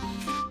interested.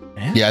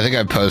 Yeah, I think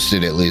I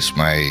posted at least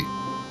my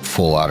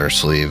full outer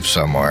sleeve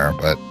somewhere,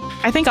 but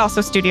I think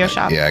also studio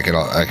shot. Yeah, I could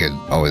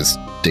always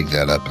dig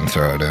that up and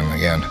throw it in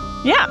again.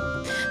 Yeah.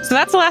 So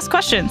that's the last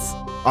questions.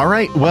 All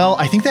right. Well,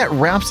 I think that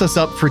wraps us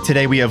up for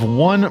today. We have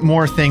one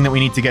more thing that we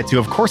need to get to.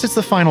 Of course, it's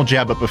the final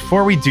jab. But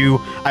before we do,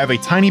 I have a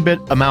tiny bit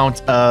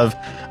amount of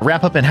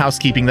wrap up and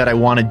housekeeping that I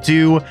want to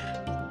do.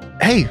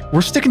 Hey,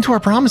 we're sticking to our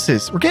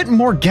promises. We're getting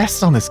more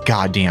guests on this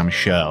goddamn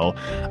show.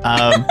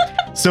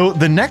 So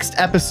the next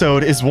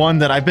episode is one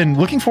that I've been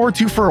looking forward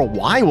to for a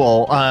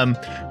while.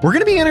 We're going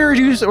to be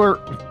introduced, or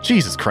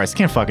Jesus Christ, I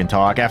can't fucking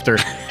talk after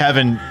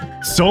having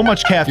so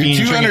much caffeine.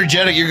 You're too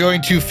energetic. You're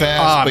going too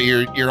fast, but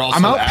you're also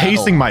I'm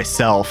outpacing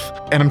myself,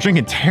 and I'm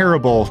drinking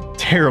terrible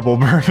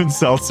bourbon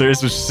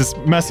seltzers, which is just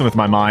messing with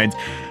my mind.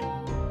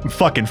 I'm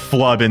fucking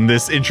flubbing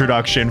this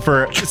introduction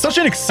for such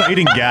an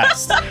exciting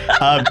guest.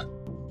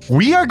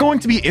 We are going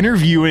to be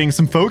interviewing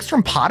some folks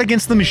from Pot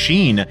Against the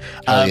Machine.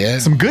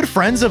 Some good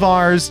friends of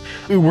ours.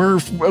 We're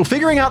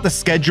figuring out the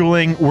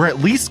scheduling. We're at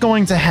least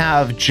going to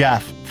have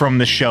Jeff from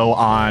the show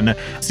on,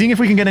 seeing if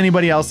we can get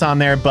anybody else on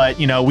there. But,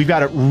 you know, we've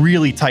got a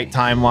really tight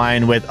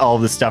timeline with all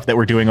of the stuff that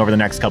we're doing over the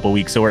next couple of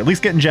weeks. So we're at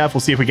least getting Jeff.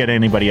 We'll see if we get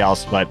anybody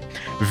else. But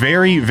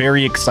very,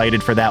 very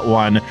excited for that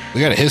one.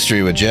 We got a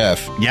history with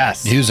Jeff.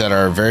 Yes. He was at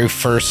our very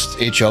first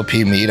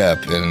HLP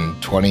meetup in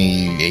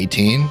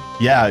 2018.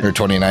 Yeah. Or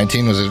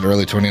 2019. Was it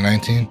early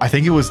 2019? I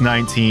think it was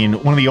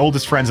 19. One of the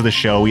oldest friends of the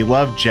show. We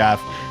love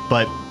Jeff,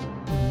 but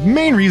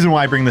main reason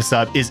why I bring this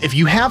up is if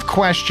you have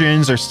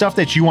questions or stuff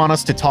that you want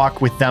us to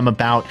talk with them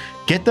about,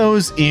 get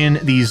those in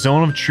the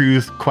Zone of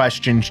Truth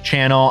questions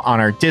channel on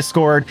our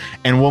Discord,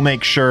 and we'll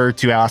make sure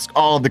to ask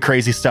all of the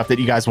crazy stuff that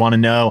you guys want to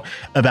know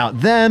about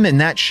them and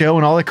that show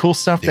and all the cool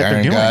stuff that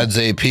they're doing. Iron Gods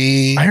AP.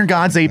 Iron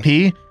Gods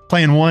AP,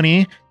 playing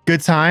 1E.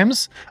 Good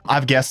times.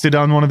 I've guested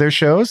on one of their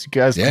shows. You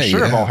guys for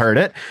sure have all heard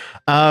it.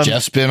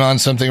 Jeff's been on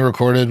something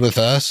recorded with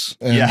us.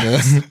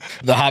 And,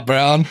 the Hot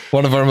Brown,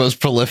 one of our most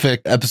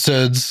prolific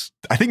episodes.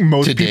 I think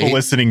most people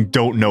listening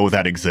don't know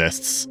that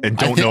exists and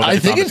don't know that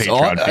it's on the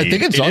Patreon feed. I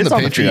think it's on the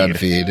Patreon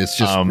feed. It's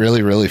just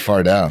really, really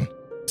far down.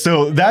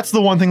 So that's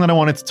the one thing that I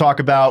wanted to talk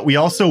about. We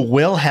also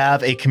will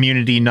have a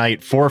community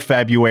night for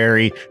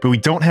February, but we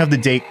don't have the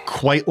date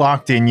quite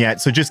locked in yet.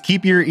 So just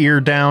keep your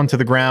ear down to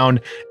the ground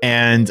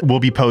and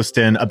we'll be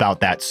posting about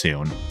that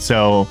soon.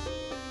 So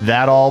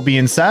that all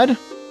being said,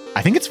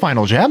 I think it's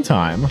final jab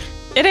time.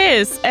 It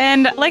is.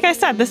 And like I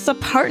said, this is a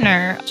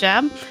partner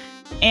jab,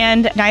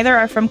 and neither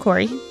are from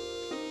Corey.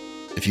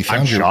 If you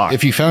found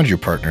your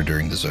partner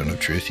during the Zone of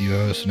Truth, you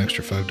owe us an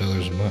extra $5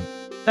 a month.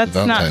 That's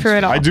not true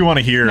at all. I do want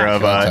to hear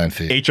of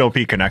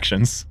HLP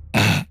connections.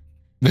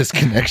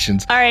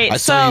 Misconnections. All right. I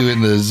saw you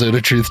in the Zone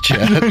of Truth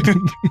chat.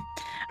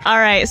 All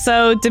right.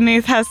 So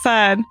Demuth has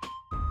said,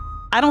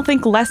 I don't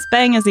think less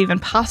bang is even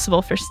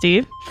possible for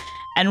Steve.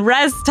 And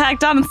Rez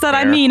tagged on and said,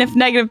 I mean, if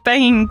negative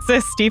banging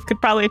exists, Steve could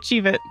probably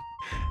achieve it.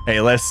 Hey,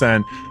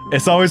 listen,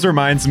 this always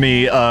reminds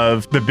me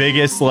of the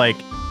biggest,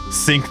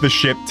 sink the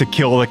ship to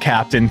kill the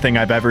captain thing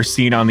I've ever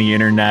seen on the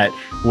internet,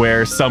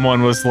 where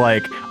someone was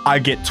like, I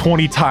get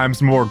 20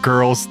 times more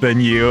girls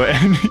than you.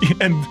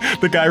 And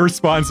the guy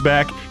responds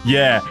back,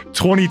 yeah,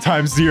 20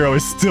 times 0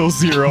 is still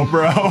 0,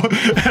 bro.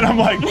 And I'm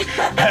like,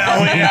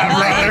 hell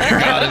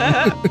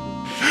yeah, brother.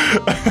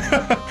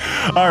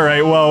 All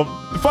right, well,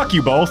 fuck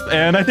you both.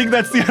 And I think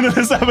that's the end of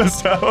this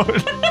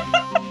episode.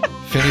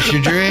 Finish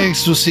your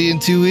drinks. We'll see you in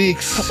 2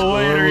 weeks.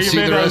 Later, we'll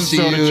see the rest of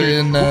you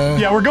in...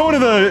 we're going to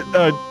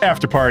the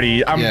after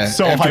party. I'm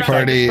so hyped. After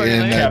party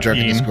in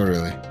Drunken Discord,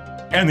 really.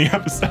 And the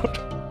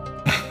episode.